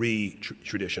coterie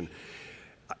tradition.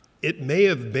 It may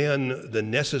have been the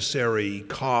necessary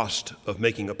cost of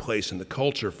making a place in the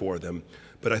culture for them,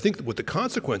 but I think what the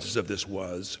consequences of this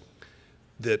was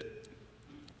that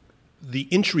the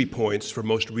entry points for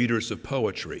most readers of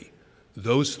poetry,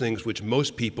 those things which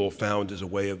most people found as a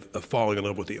way of falling in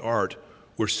love with the art,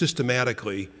 were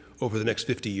systematically, over the next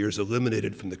 50 years,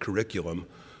 eliminated from the curriculum,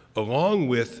 along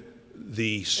with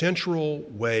the central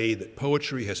way that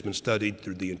poetry has been studied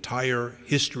through the entire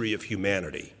history of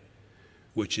humanity,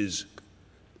 which is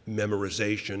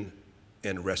memorization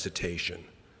and recitation.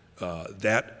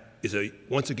 That is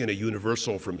once again a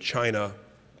universal from China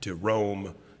to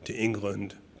Rome to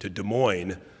England to Des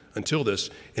Moines until this,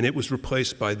 and it was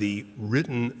replaced by the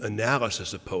written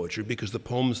analysis of poetry because the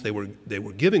poems they were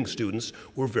giving students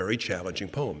were very challenging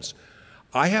poems.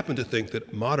 I happen to think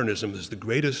that modernism is the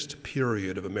greatest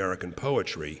period of American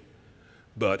poetry,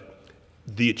 but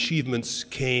the achievements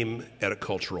came at a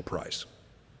cultural price.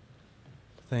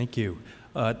 Thank you.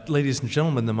 Ladies and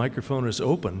gentlemen, the microphone is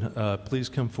open. Please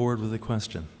come forward with a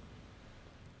question.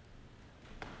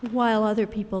 While other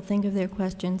people think of their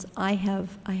questions, I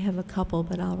have a couple,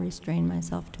 but I'll restrain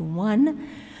myself to one.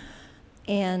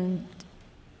 And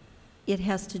it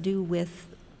has to do with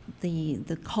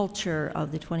the culture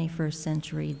of the 21st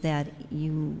century that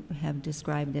you have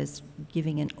described as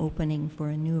giving an opening for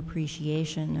a new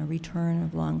appreciation, a return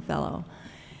of Longfellow.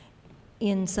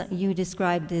 You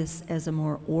described this as a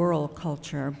more oral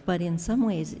culture, but in some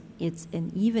ways it's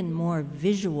an even more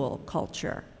visual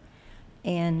culture.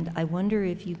 And I wonder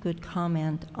if you could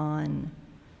comment on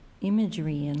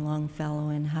imagery in Longfellow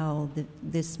and how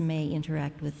this may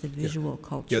interact with the visual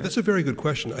culture. Yeah, that's a very good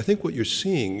question. I think what you're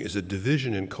seeing is a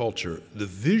division in culture. The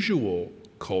visual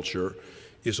culture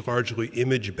is largely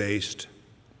image-based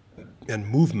and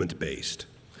movement-based.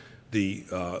 The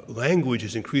language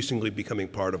is increasingly becoming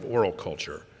part of oral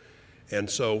culture. And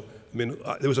so,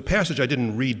 there was a passage I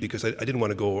didn't read because I didn't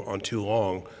want to go on too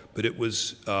long, but it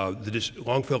was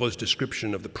Longfellow's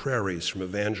description of the prairies from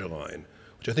Evangeline,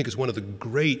 which I think is one of the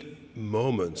great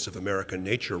moments of American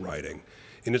nature writing.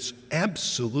 And it's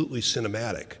absolutely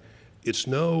cinematic. It's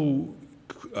no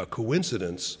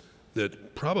coincidence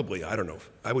that probably, I don't know,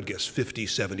 I would guess 50,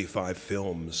 75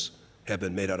 films have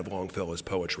been made out of Longfellow's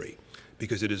poetry.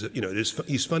 Because it is,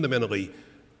 he's fundamentally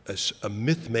a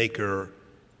myth maker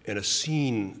and a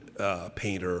scene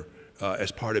painter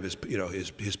as part of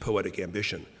his poetic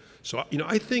ambition. So,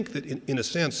 I think that in a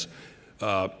sense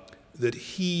that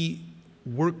he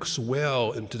works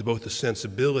well into both the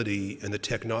sensibility and the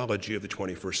technology of the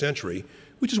 21st century,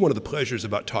 which is one of the pleasures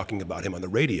about talking about him on the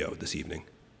radio this evening.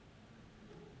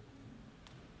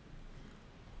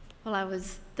 Well, I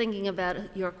was thinking about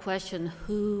your question,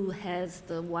 who has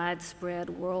the widespread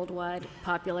worldwide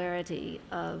popularity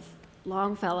of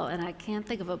Longfellow, and I can't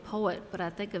think of a poet, but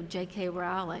I think of J.K.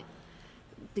 Rowling,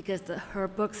 because her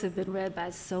books have been read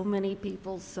by so many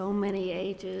people, so many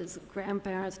ages,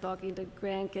 grandparents talking to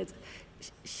grandkids.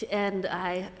 And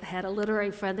I had a literary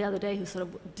friend the other day who sort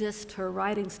of dissed her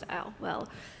writing style. Well,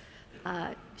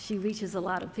 she reaches a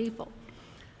lot of people.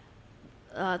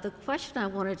 The question I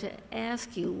wanted to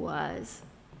ask you was,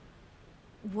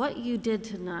 what you did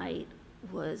tonight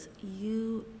was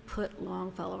you put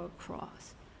Longfellow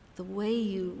across. The way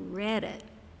you read it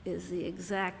is the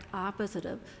exact opposite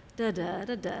of da da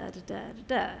da da da da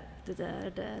da da da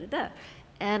da da.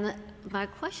 And my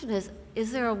question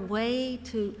is there a way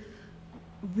to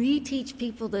reteach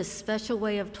people this special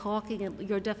way of talking, and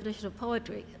your definition of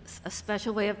poetry, a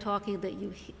special way of talking that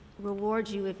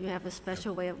rewards you if you have a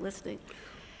special way of listening.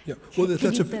 Yeah, well,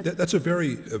 that's a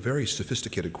very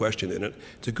sophisticated question, and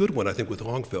it's a good one, I think, with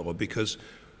Longfellow, because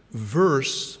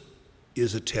verse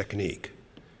is a technique.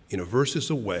 Verse is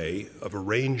a way of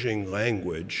arranging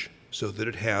language so that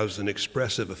it has an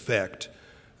expressive effect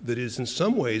that is in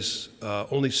some ways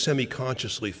only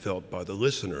semi-consciously felt by the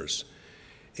listeners.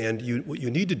 And what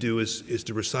you need to do is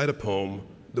to recite a poem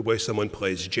the way someone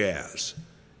plays jazz.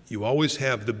 You always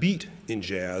have the beat in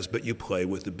jazz, but you play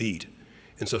with the beat.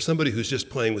 And so somebody who's just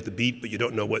playing with the beat, but you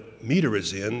don't know what meter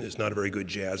is in, is not a very good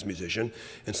jazz musician,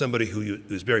 and somebody who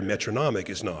is very metronomic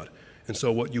is not. And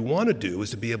so what you want to do is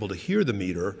to be able to hear the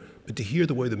meter, but to hear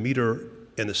the way the meter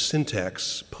and the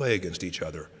syntax play against each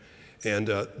other. And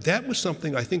that was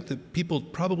something I think that people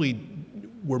probably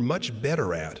were much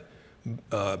better at,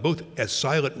 both as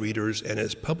silent readers and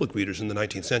as public readers in the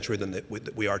 19th century than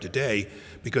we are today,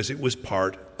 because it was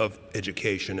part of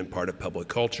education and part of public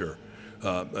culture.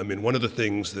 One of the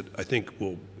things that I think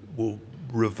will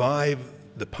revive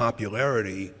the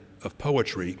popularity of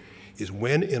poetry is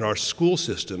when in our school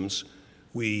systems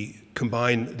we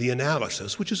combine the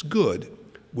analysis, which is good,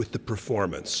 with the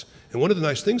performance. And one of the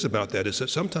nice things about that is that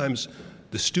sometimes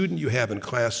the student you have in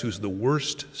class who's the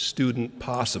worst student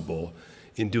possible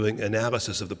in doing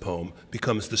analysis of the poem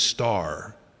becomes the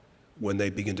star when they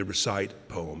begin to recite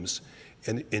poems.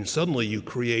 And suddenly you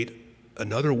create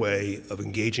another way of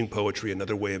engaging poetry,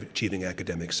 another way of achieving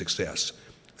academic success.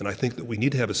 And I think that we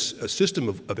need to have a system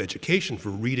of education for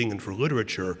reading and for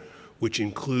literature which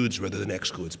includes rather than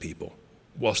excludes people,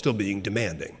 while still being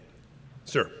demanding.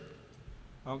 Sir.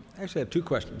 Actually, I have two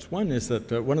questions. One is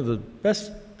that one of the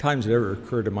best times that ever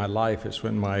occurred in my life is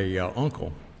when my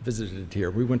uncle visited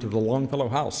here. We went to the Longfellow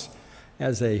house.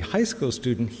 As a high school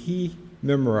student, he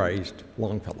memorized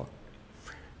Longfellow.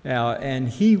 And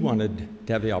he wanted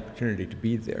to have the opportunity to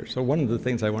be there. So one of the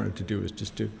things I wanted to do is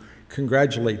just to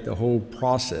congratulate the whole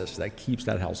process that keeps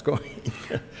that house going.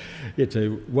 It's a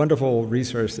wonderful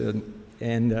resource.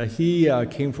 And he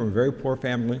came from a very poor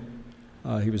family.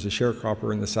 He was a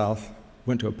sharecropper in the South,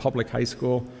 went to a public high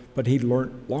school, but he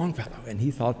learned Longfellow, and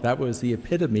he thought that was the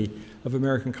epitome of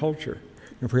American culture.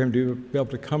 And for him to be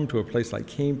able to come to a place like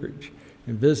Cambridge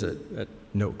and visit at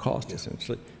no cost,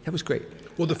 essentially, that was great.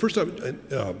 Well, the first time,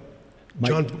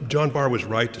 John Barr was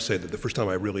right to say that the first time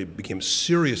I really became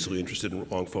seriously interested in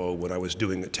Longfellow when I was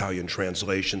doing Italian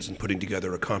translations and putting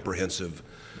together a comprehensive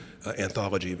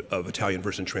anthology of Italian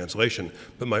verse and translation.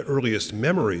 But my earliest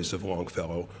memories of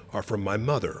Longfellow are from my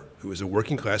mother, who is a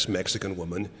working-class Mexican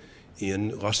woman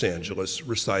in Los Angeles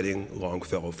reciting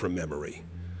Longfellow from memory.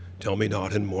 Tell me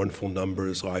not in mournful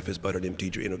numbers, life is but an empty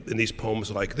dream, in these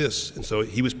poems like this. And so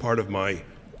he was part of my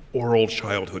oral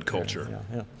childhood culture.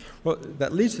 Yeah. Well,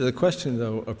 that leads to the question,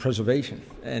 though, of preservation.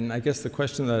 And I guess the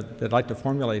question that I'd like to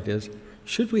formulate is,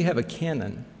 should we have a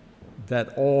canon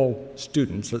that all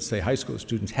students, let's say high school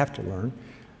students, have to learn,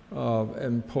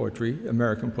 and poetry,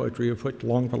 American poetry, of which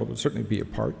Longfellow would certainly be a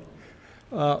part?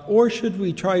 Or should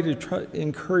we try to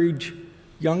encourage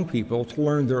young people to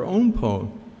learn their own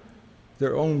poem,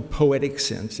 their own poetic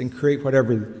sense, and create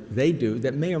whatever they do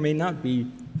that may or may not be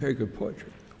very good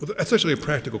poetry? Well, that's actually a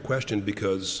practical question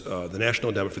because the National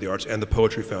Endowment for the Arts and the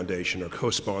Poetry Foundation are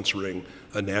co-sponsoring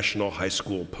a national high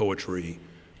school poetry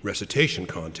recitation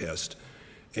contest.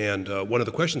 And one of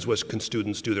the questions was, can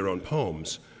students do their own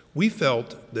poems? We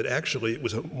felt that actually it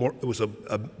was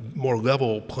a more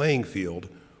level playing field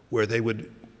where they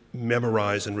would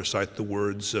memorize and recite the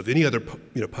words of any other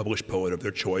published poet of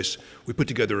their choice. We put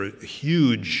together a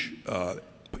huge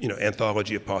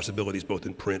anthology of possibilities both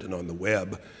in print and on the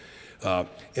web.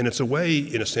 And it's a way,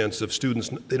 in a sense, of students,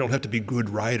 they don't have to be good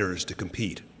writers to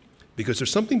compete, because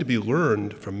there's something to be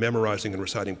learned from memorizing and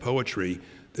reciting poetry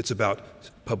that's about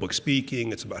public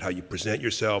speaking, it's about how you present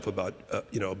yourself, about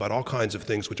all kinds of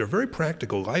things which are very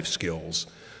practical life skills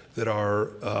that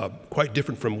are quite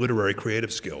different from literary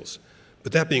creative skills.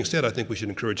 But that being said, I think we should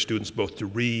encourage students both to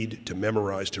read, to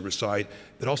memorize, to recite,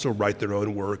 but also write their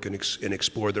own work and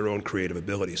explore their own creative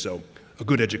ability. So a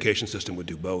good education system would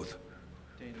do both.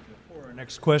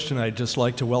 Next question, I'd just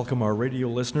like to welcome our radio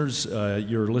listeners.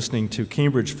 You're listening to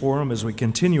Cambridge Forum as we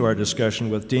continue our discussion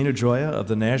with Dana Gioia of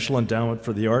the National Endowment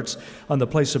for the Arts on the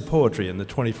place of poetry in the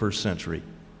 21st century.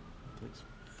 Please.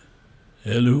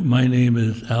 Hello, my name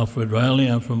is Alfred Riley.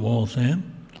 I'm from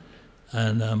Waltham.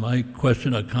 And my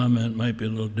question or comment might be a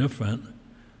little different.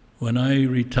 When I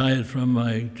retired from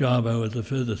my job, I was a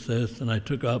physicist, and I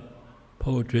took up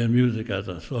poetry and music as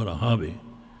a sort of hobby.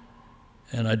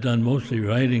 And I'd done mostly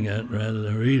writing it rather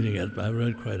than reading it, but I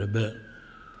read quite a bit.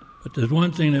 But there's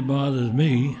one thing that bothers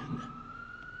me.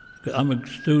 I'm a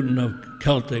student of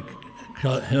Celtic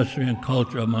history and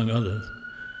culture, among others.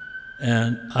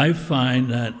 And I find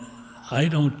that I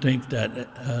don't think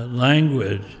that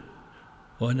language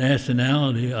or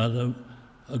nationality are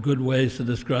good ways to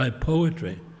describe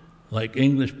poetry. Like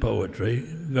English poetry,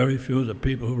 very few of the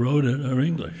people who wrote it are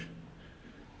English.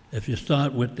 If you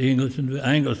start with the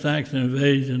Anglo-Saxon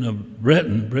invasion of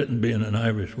Britain, Britain being an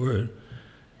Irish word,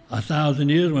 1,000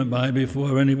 years went by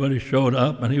before anybody showed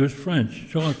up, and he was French,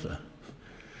 Chaucer.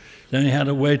 Then he had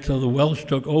to wait till the Welsh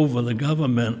took over the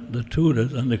government, the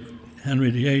Tudors, under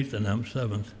Henry VIII and them,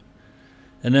 7th.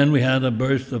 And then we had a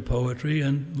burst of poetry,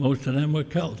 and most of them were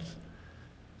Celts.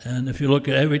 And if you look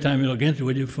at every time you look into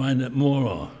it, you find that more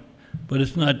are. But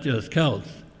it's not just Celts.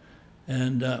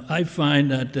 And I find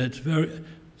that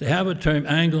they have a term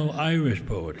Anglo-Irish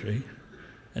poetry,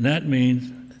 and that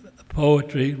means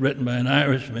poetry written by an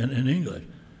Irishman in English.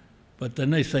 But then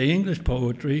they say English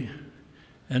poetry,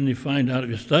 and you find out if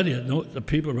you study it, no, the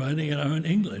people writing it are in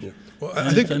English. Yeah. Well,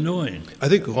 it's annoying. I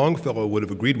think Longfellow would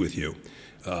have agreed with you.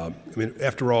 I mean,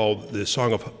 after all, the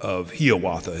Song of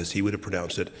Hiawatha, as he would have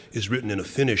pronounced it, is written in a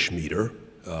Finnish meter.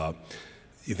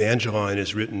 Evangeline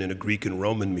is written in a Greek and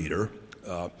Roman meter.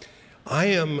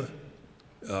 I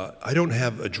don't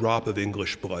have a drop of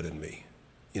English blood in me.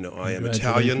 You know, I am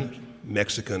Italian,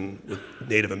 Mexican,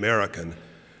 Native American,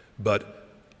 but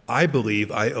I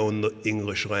believe I own the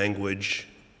English language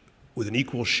with an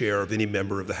equal share of any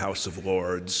member of the House of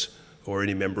Lords or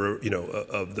any member,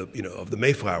 of the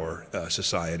Mayflower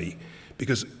Society,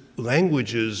 because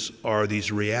languages are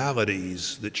these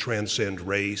realities that transcend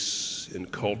race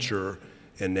and culture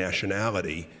and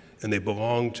nationality, and they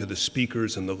belong to the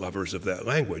speakers and the lovers of that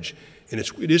language. And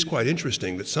it is quite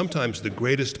interesting that sometimes the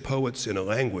greatest poets in a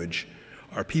language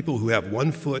are people who have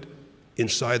one foot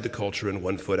inside the culture and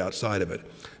one foot outside of it.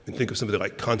 I mean, think of somebody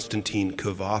like Constantine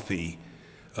Cavafy,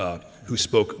 who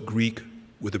spoke Greek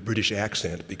with a British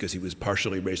accent because he was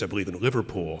partially raised, I believe, in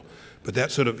Liverpool. But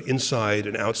that sort of inside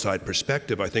and outside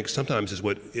perspective, I think, sometimes is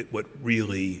what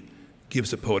really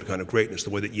gives a poet kind of greatness,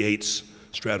 the way that Yeats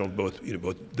straddled both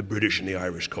the British and the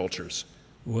Irish cultures.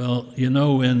 Well,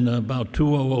 in about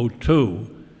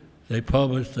 2002, they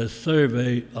published a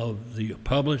survey of the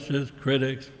publishers,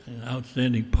 critics, and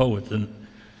outstanding poets in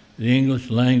the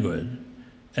English language,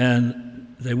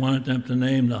 and they wanted them to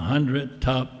name the 100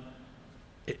 top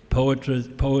poets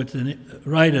and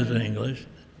writers in English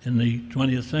in the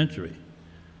 20th century.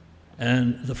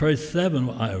 And the first 7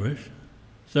 were Irish,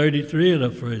 33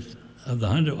 of the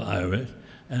 100 were Irish,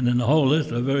 and in the whole list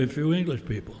there are very few English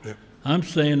people. Yeah. I'm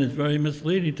saying it's very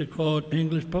misleading to call it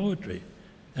English poetry,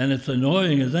 and it's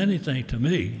annoying as anything to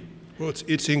me. Well,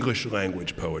 it's English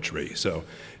language poetry. So,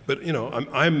 but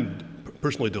I'm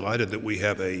personally delighted that we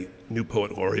have a new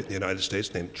poet laureate in the United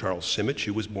States named Charles Simic,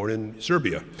 who was born in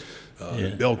Serbia,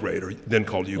 in Belgrade, or then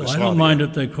called Yugoslavia. Well, I don't mind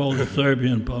if they call it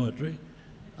Serbian poetry.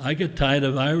 I get tired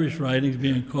of Irish writings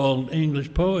being called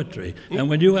English poetry. And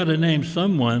when you had to name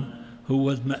someone who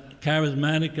was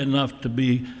charismatic enough to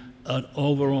be an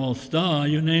overall star,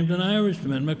 you named an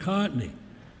Irishman, McCartney.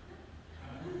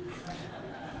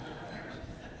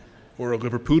 Or a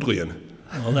Liverpudlian.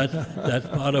 Well, that's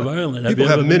part of Ireland. People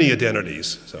have many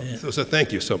identities, so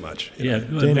thank you so much. Yeah,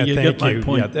 good. Dana, you thank get my you.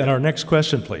 point. Yeah, and our next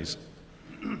question, please.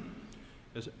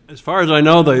 As far as I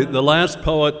know, the last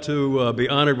poet to be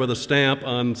honored with a stamp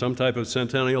on some type of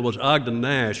centennial was Ogden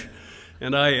Nash.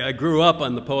 And I grew up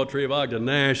on the poetry of Ogden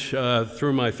Nash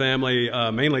through my family,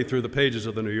 mainly through the pages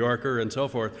of the New Yorker and so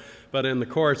forth. But in the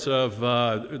course of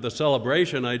the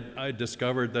celebration, I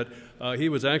discovered that he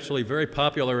was actually very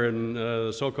popular in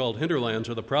the so-called hinterlands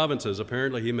or the provinces.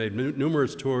 Apparently, he made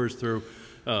numerous tours through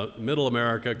Middle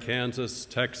America, Kansas,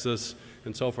 Texas,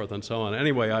 and so forth and so on.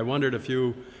 Anyway, I wondered if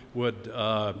you would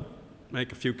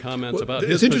make a few comments about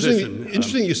his position.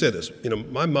 Interesting you said this.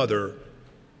 My mother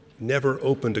never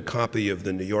opened a copy of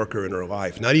the New Yorker in her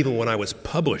life, not even when I was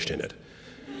published in it.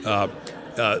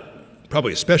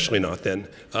 Probably especially not then.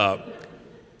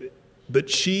 But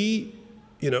she,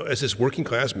 as this working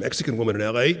class Mexican woman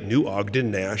in LA, knew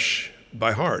Ogden Nash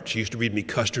by heart. She used to read me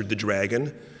Custer the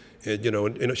Dragon. And,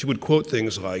 and she would quote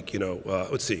things like,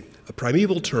 let's see, a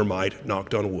primeval termite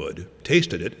knocked on wood,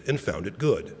 tasted it, and found it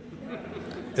good.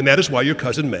 And that is why your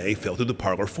cousin May fell through the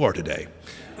parlor floor today.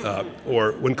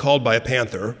 Or when called by a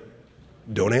panther,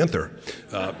 don't answer.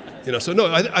 So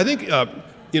no, I think,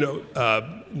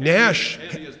 Nash.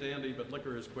 Dandy is dandy, but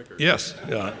liquor is quicker. Yes.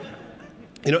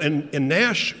 And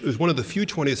Nash is one of the few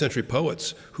 20th century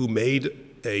poets who made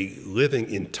a living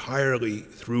entirely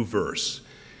through verse.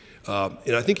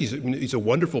 And I think he's a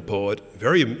wonderful poet,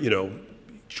 very,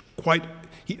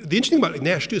 the interesting thing about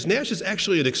Nash, too, is Nash is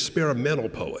actually an experimental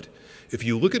poet. If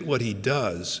you look at what he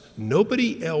does,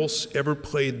 nobody else ever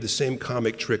played the same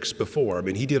comic tricks before. I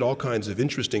mean, he did all kinds of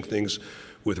interesting things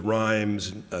with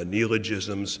rhymes,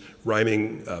 neologisms,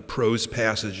 rhyming prose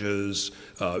passages,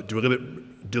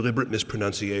 deliberate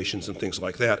mispronunciations, and things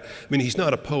like that. I mean, he's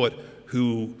not a poet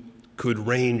who could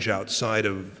range outside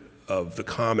of the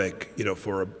comic,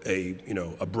 for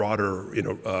a broader,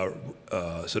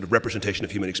 sort of representation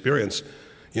of human experience,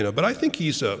 But I think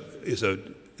he's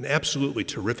an absolutely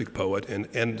terrific poet,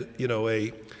 and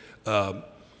a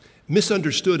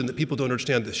misunderstood in that people don't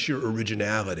understand the sheer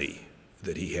originality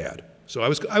that he had. So I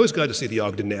was glad to see the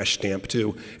Ogden Nash stamp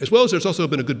too, as well as there's also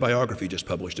been a good biography just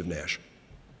published of Nash.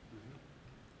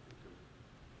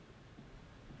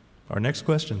 Our next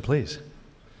question, please.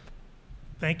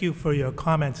 Thank you for your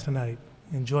comments tonight.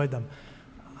 Enjoyed them.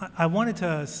 I wanted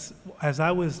to, as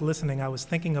I was listening, I was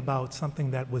thinking about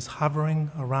something that was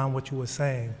hovering around what you were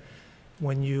saying.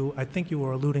 I think you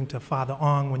were alluding to Father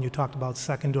Ong when you talked about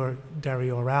secondary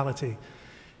orality.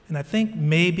 And I think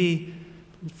maybe,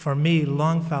 for me,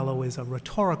 Longfellow is a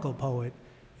rhetorical poet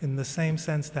in the same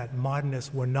sense that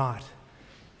modernists were not.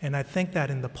 And I think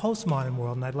that in the postmodern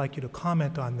world, and I'd like you to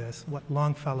comment on this, what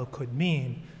Longfellow could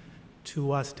mean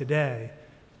to us today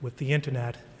with the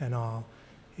internet and all,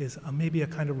 is maybe a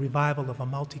kind of revival of a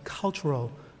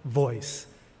multicultural voice.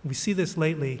 We see this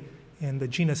lately in the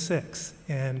Gina 6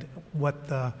 and what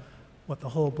the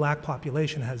whole black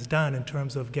population has done in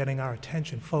terms of getting our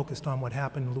attention focused on what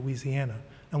happened in Louisiana.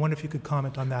 I wonder if you could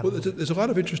comment on that. Well, there's a lot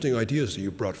of interesting ideas that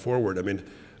you brought forward. I mean,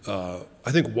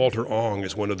 I think Walter Ong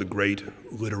is one of the great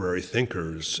literary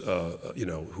thinkers,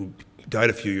 who died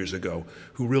a few years ago,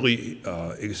 who really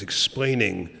is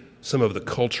explaining some of the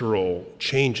cultural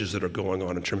changes that are going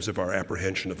on in terms of our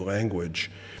apprehension of language.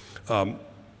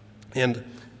 And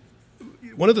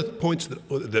one of the points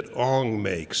that Ong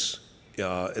makes,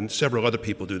 and several other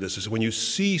people do this, is when you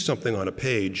see something on a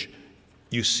page,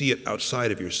 you see it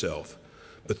outside of yourself.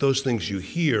 But those things you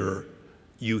hear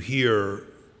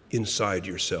inside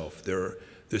yourself.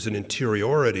 There's an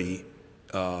interiority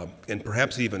and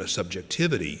perhaps even a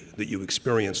subjectivity that you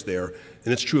experience there.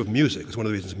 And it's true of music. It's one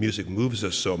of the reasons music moves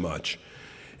us so much.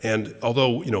 And although,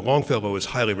 Longfellow is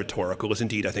highly rhetorical, as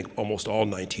indeed I think almost all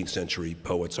 19th century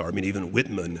poets are. I mean, even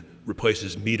Whitman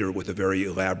replaces meter with a very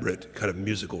elaborate kind of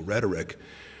musical rhetoric.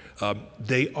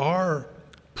 They are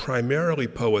primarily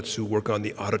poets who work on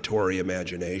the auditory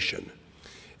imagination.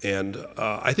 And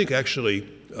I think actually,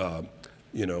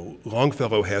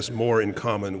 Longfellow has more in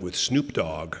common with Snoop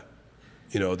Dogg,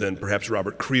 than perhaps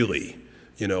Robert Creeley,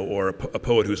 or a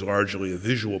poet who's largely a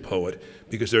visual poet,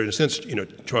 because they're in a sense,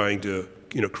 trying to,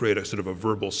 create a sort of a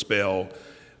verbal spell.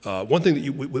 One thing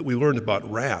that we learned about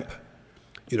rap,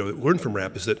 learned from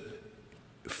rap, is that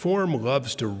form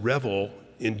loves to revel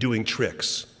in doing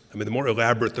tricks. I mean, the more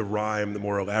elaborate the rhyme, the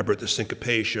more elaborate the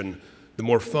syncopation, the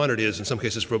more fun it is in some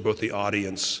cases for both the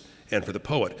audience and for the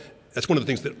poet. That's one of the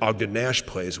things that Ogden Nash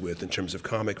plays with in terms of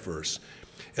comic verse.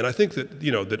 And I think that,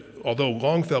 that although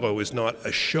Longfellow is not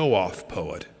a show-off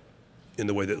poet in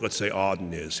the way that, let's say,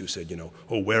 Auden is, who said,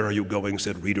 "Oh, where are you going,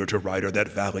 said reader to writer, that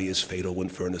valley is fatal when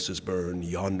furnaces burn,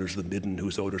 yonder's the midden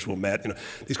whose odors will mat,"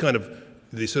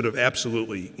 these sort of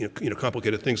absolutely,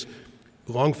 complicated things.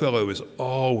 Longfellow is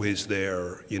always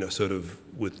there, sort of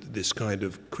with this kind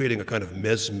of, creating a kind of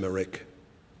mesmeric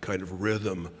kind of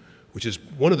rhythm, which is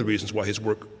one of the reasons why his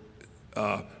work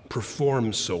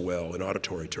performs so well in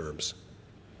auditory terms.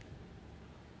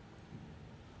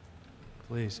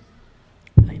 Please.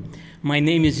 Hi. My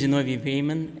name is Zinovi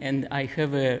Weyman, and I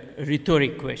have a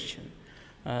rhetoric question.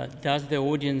 Does the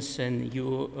audience and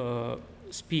you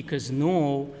speakers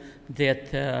know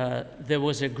that there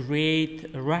was a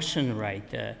great Russian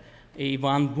writer,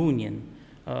 Ivan Bunin,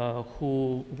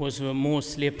 who was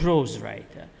mostly a prose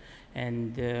writer,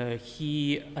 and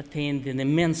he attained an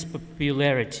immense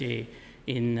popularity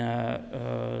in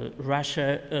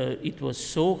Russia. It was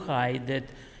so high that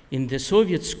in the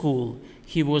Soviet school,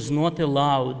 he was not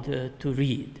allowed to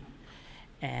read.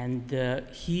 And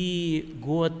he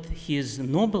got his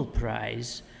Nobel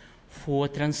Prize for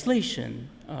translation.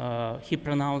 He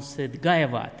pronounced it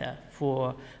Gaiavata,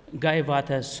 for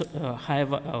Gaiavata,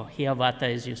 Hiavata,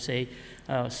 as you say,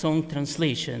 song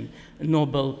translation.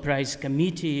 Nobel Prize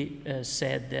Committee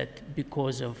said that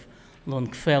because of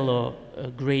Longfellow, a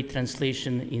great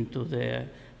translation into the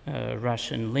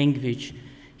Russian language,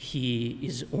 he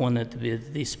is honored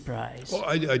with this prize. Well,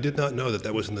 I did not know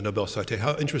that was in the Nobel citation.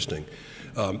 How interesting.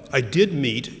 I did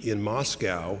meet in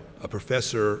Moscow a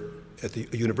professor at the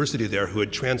university there who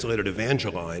had translated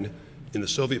Evangeline in the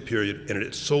Soviet period, and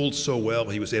it sold so well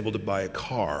he was able to buy a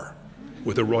car.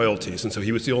 with the royalties, and so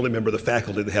he was the only member of the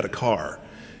faculty that had a car.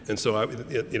 And so,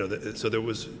 so there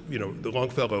was, the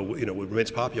Longfellow,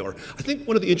 remains popular. I think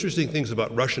one of the interesting things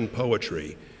about Russian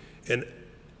poetry, and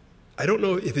I don't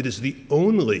know if it is the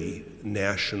only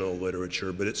national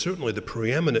literature, but it's certainly the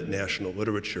preeminent national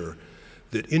literature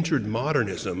that entered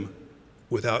modernism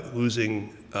without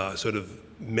losing sort of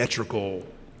metrical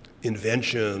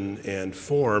invention and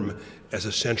form as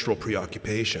a central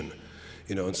preoccupation.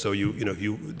 And so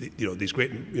these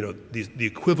great, the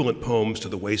equivalent poems to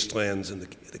the Wastelands and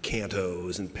the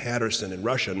Cantos and Patterson in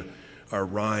Russian are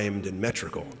rhymed and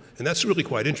metrical. And that's really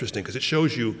quite interesting because it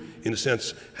shows you, in a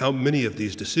sense, how many of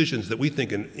these decisions that we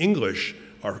think in English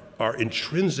are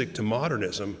intrinsic to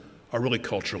modernism are really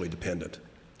culturally dependent.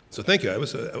 So thank you.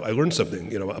 I learned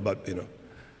something, about.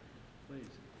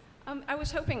 I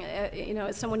was hoping,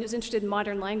 as someone who's interested in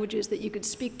modern languages, that you could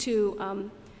speak to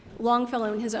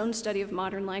Longfellow and his own study of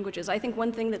modern languages. I think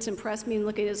one thing that's impressed me in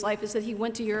looking at his life is that he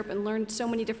went to Europe and learned so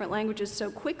many different languages so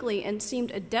quickly and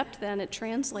seemed adept then at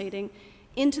translating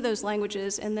into those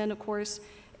languages. And then, of course,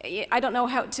 I don't know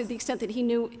how, to the extent that he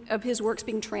knew of his works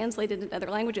being translated into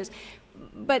other languages,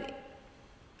 but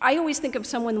I always think of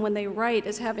someone when they write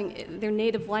as having their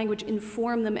native language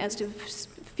inform them as to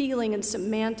feeling and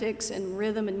semantics and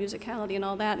rhythm and musicality and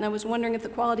all that. And I was wondering if the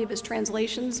quality of his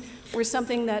translations were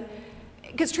something that,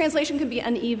 because translation can be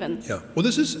uneven. Yeah. Well,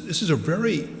 this is a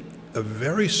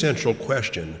very central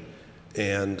question,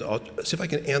 and I'll see if I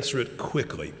can answer it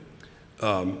quickly.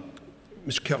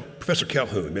 Professor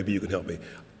Calhoun, maybe you can help me.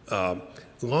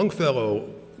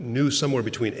 Longfellow knew somewhere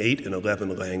between 8 and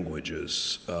 11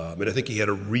 languages. And I think he had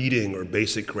a reading or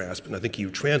basic grasp, and I think he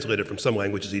translated from some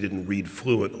languages he didn't read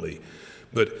fluently.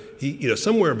 But he,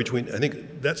 somewhere between, I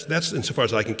think that's insofar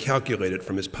as I can calculate it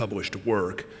from his published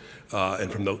work.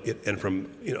 And from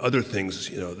other things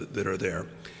that are there.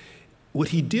 What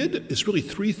he did is really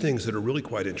three things that are really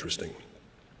quite interesting.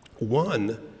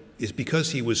 One is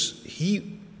because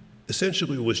he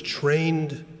essentially was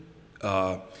trained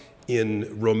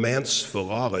in Romance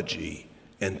philology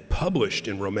and published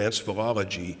in Romance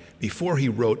philology before he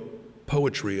wrote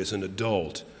poetry as an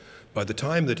adult. By the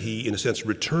time that he, in a sense,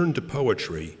 returned to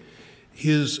poetry,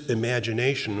 his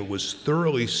imagination was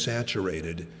thoroughly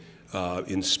saturated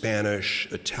in Spanish,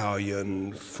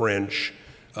 Italian, French,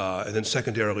 and then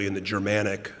secondarily in the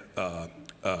Germanic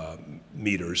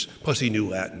meters, plus he knew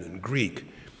Latin and Greek.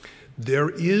 There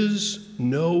is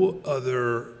no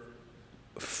other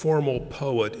formal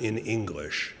poet in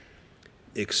English,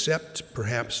 except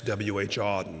perhaps W.H.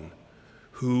 Auden,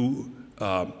 who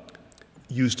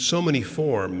used so many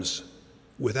forms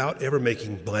without ever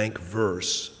making blank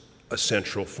verse a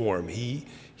central form. He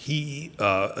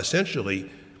essentially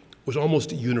was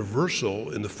almost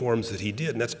universal in the forms that he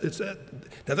did. And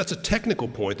now that's a technical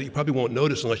point that you probably won't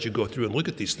notice unless you go through and look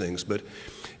at these things, but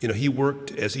he worked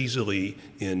as easily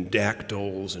in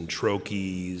dactyls and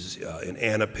trochees, in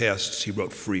anapaests. He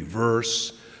wrote free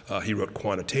verse, he wrote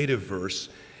quantitative verse.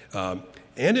 And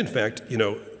in fact,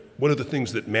 one of the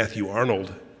things that Matthew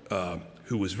Arnold,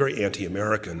 who was very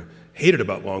anti-American, hated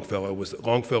about Longfellow was that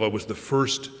Longfellow was the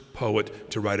first poet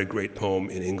to write a great poem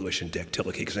in English in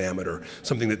dactylic hexameter,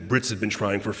 something that Brits had been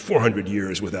trying for 400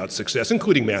 years without success,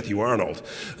 including Matthew Arnold.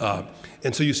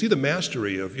 And so you see the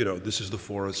mastery of, this is the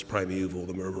forest primeval,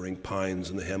 the murmuring pines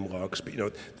and the hemlocks, but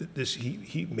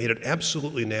he made it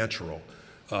absolutely natural.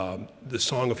 The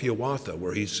Song of Hiawatha,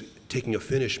 where he's taking a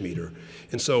Finnish meter.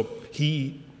 And so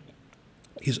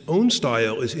his own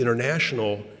style is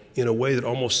international in a way that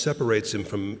almost separates him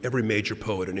from every major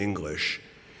poet in English.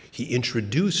 He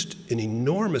introduced an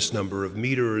enormous number of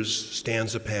meters,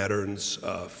 stanza patterns,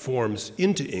 forms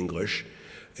into English,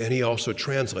 and he also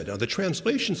translated. Now, the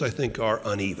translations, I think, are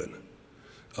uneven.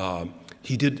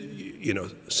 He did,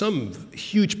 some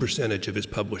huge percentage of his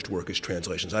published work is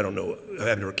translations. I don't know,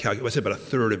 I've never calculated, I say about a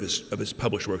third of his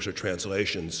published works are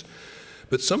translations.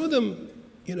 But some of them,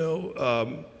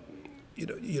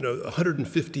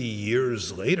 150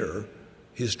 years later,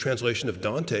 his translation of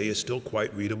Dante is still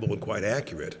quite readable and quite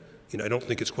accurate. I don't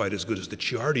think it's quite as good as the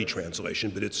Ciardi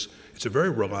translation, but it's a very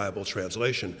reliable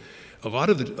translation. A lot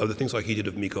of the things like he did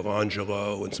of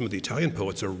Michelangelo and some of the Italian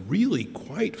poets are really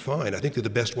quite fine. I think they're the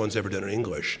best ones ever done in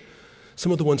English.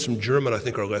 Some of the ones from German I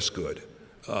think are less good.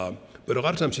 But a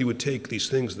lot of times he would take these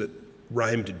things that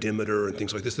rhymed Demeter and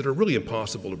things like this that are really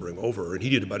impossible to bring over, and he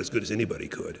did about as good as anybody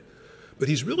could. But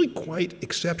he's really quite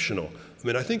exceptional.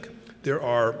 I think there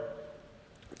are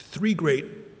three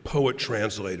great poet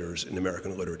translators in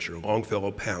American literature,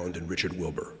 Longfellow, Pound, and Richard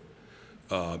Wilbur.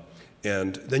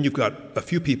 And then you've got a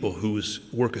few people whose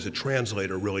work as a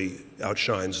translator really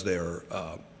outshines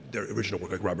their original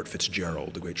work, like Robert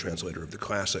Fitzgerald, the great translator of the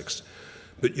classics.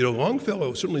 But, you know,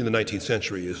 Longfellow, certainly in the 19th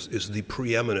century, is the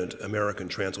preeminent American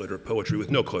translator of poetry with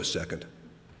no close second.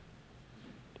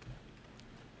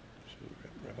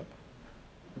 Wrap up?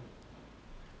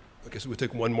 I guess we'll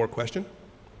take one more question.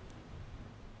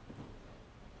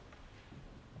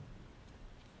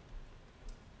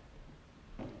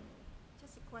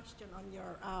 Just a question on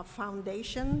your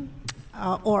foundation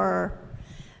or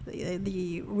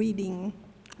the reading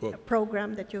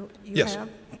program that you yes. have.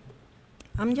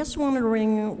 I'm just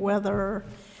wondering whether,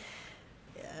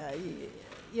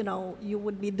 you know, you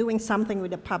would be doing something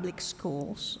with the public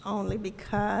schools, only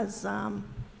because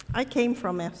I came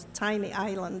from a tiny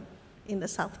island in the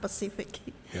South Pacific.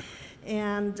 Yeah.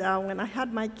 And when I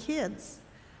had my kids,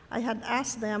 I had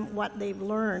asked them what they've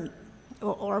learned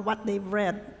or what they've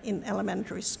read in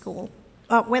elementary school,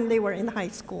 when they were in high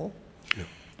school. Yeah.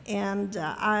 And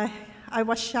I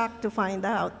was shocked to find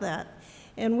out that,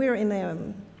 and we're in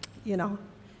a, you know,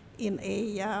 in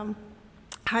a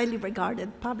highly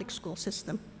regarded public school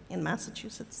system in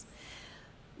Massachusetts.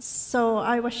 So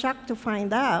I was shocked to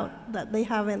find out that they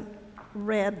haven't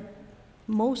read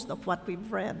most of what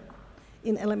we've read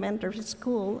in elementary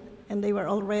school, and they were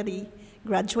already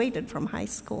graduated from high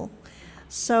school.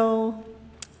 So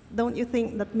don't you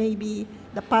think that maybe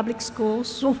the public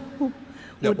schools would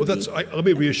well, let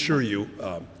me reassure you.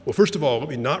 Well, first of all, let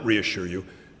me not reassure you.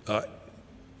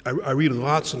 I read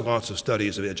lots and lots of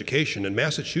studies of education, and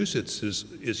Massachusetts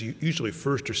is usually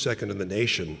first or second in the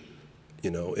nation,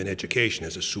 you know, in education.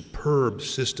 Has a superb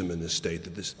system in this state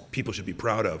that people should be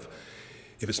proud of.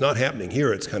 If it's not happening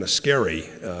here, it's kind of scary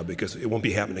because it won't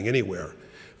be happening anywhere.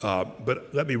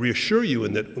 But let me reassure you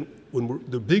in that when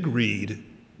the big read,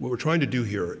 what we're trying to do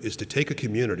here is to take a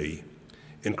community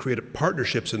and create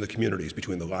partnerships in the communities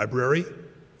between the library,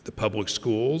 the public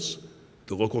schools,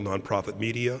 the local nonprofit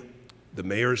media, the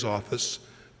mayor's office,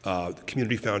 the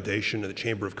community foundation, and the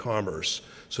Chamber of Commerce,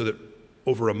 so that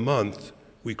over a month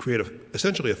we create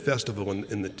essentially a festival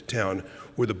in the town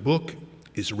where the book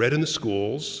is read in the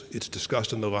schools, it's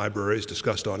discussed in the libraries,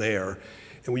 discussed on air,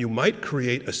 and you might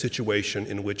create a situation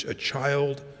in which a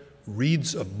child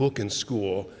reads a book in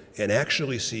school and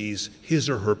actually sees his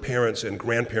or her parents and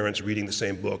grandparents reading the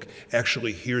same book,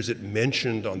 actually hears it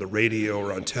mentioned on the radio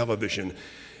or on television,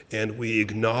 and we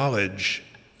acknowledge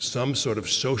some sort of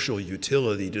social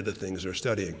utility to the things they're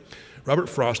studying. Robert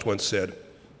Frost once said,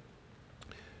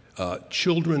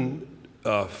 children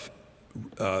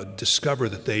discover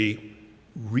that they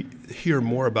hear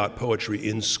more about poetry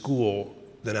in school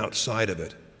than outside of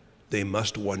it. They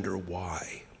must wonder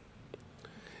why.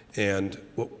 And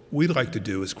what we'd like to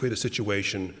do is create a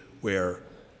situation where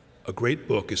a great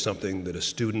book is something that a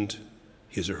student,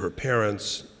 his or her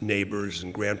parents, neighbors,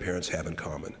 and grandparents have in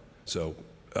common. So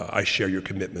I share your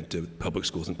commitment to public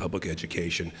schools and public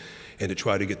education and to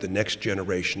try to get the next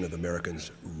generation of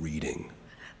Americans reading.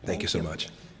 Thank you so much.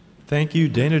 Thank you,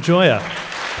 Dana Gioia.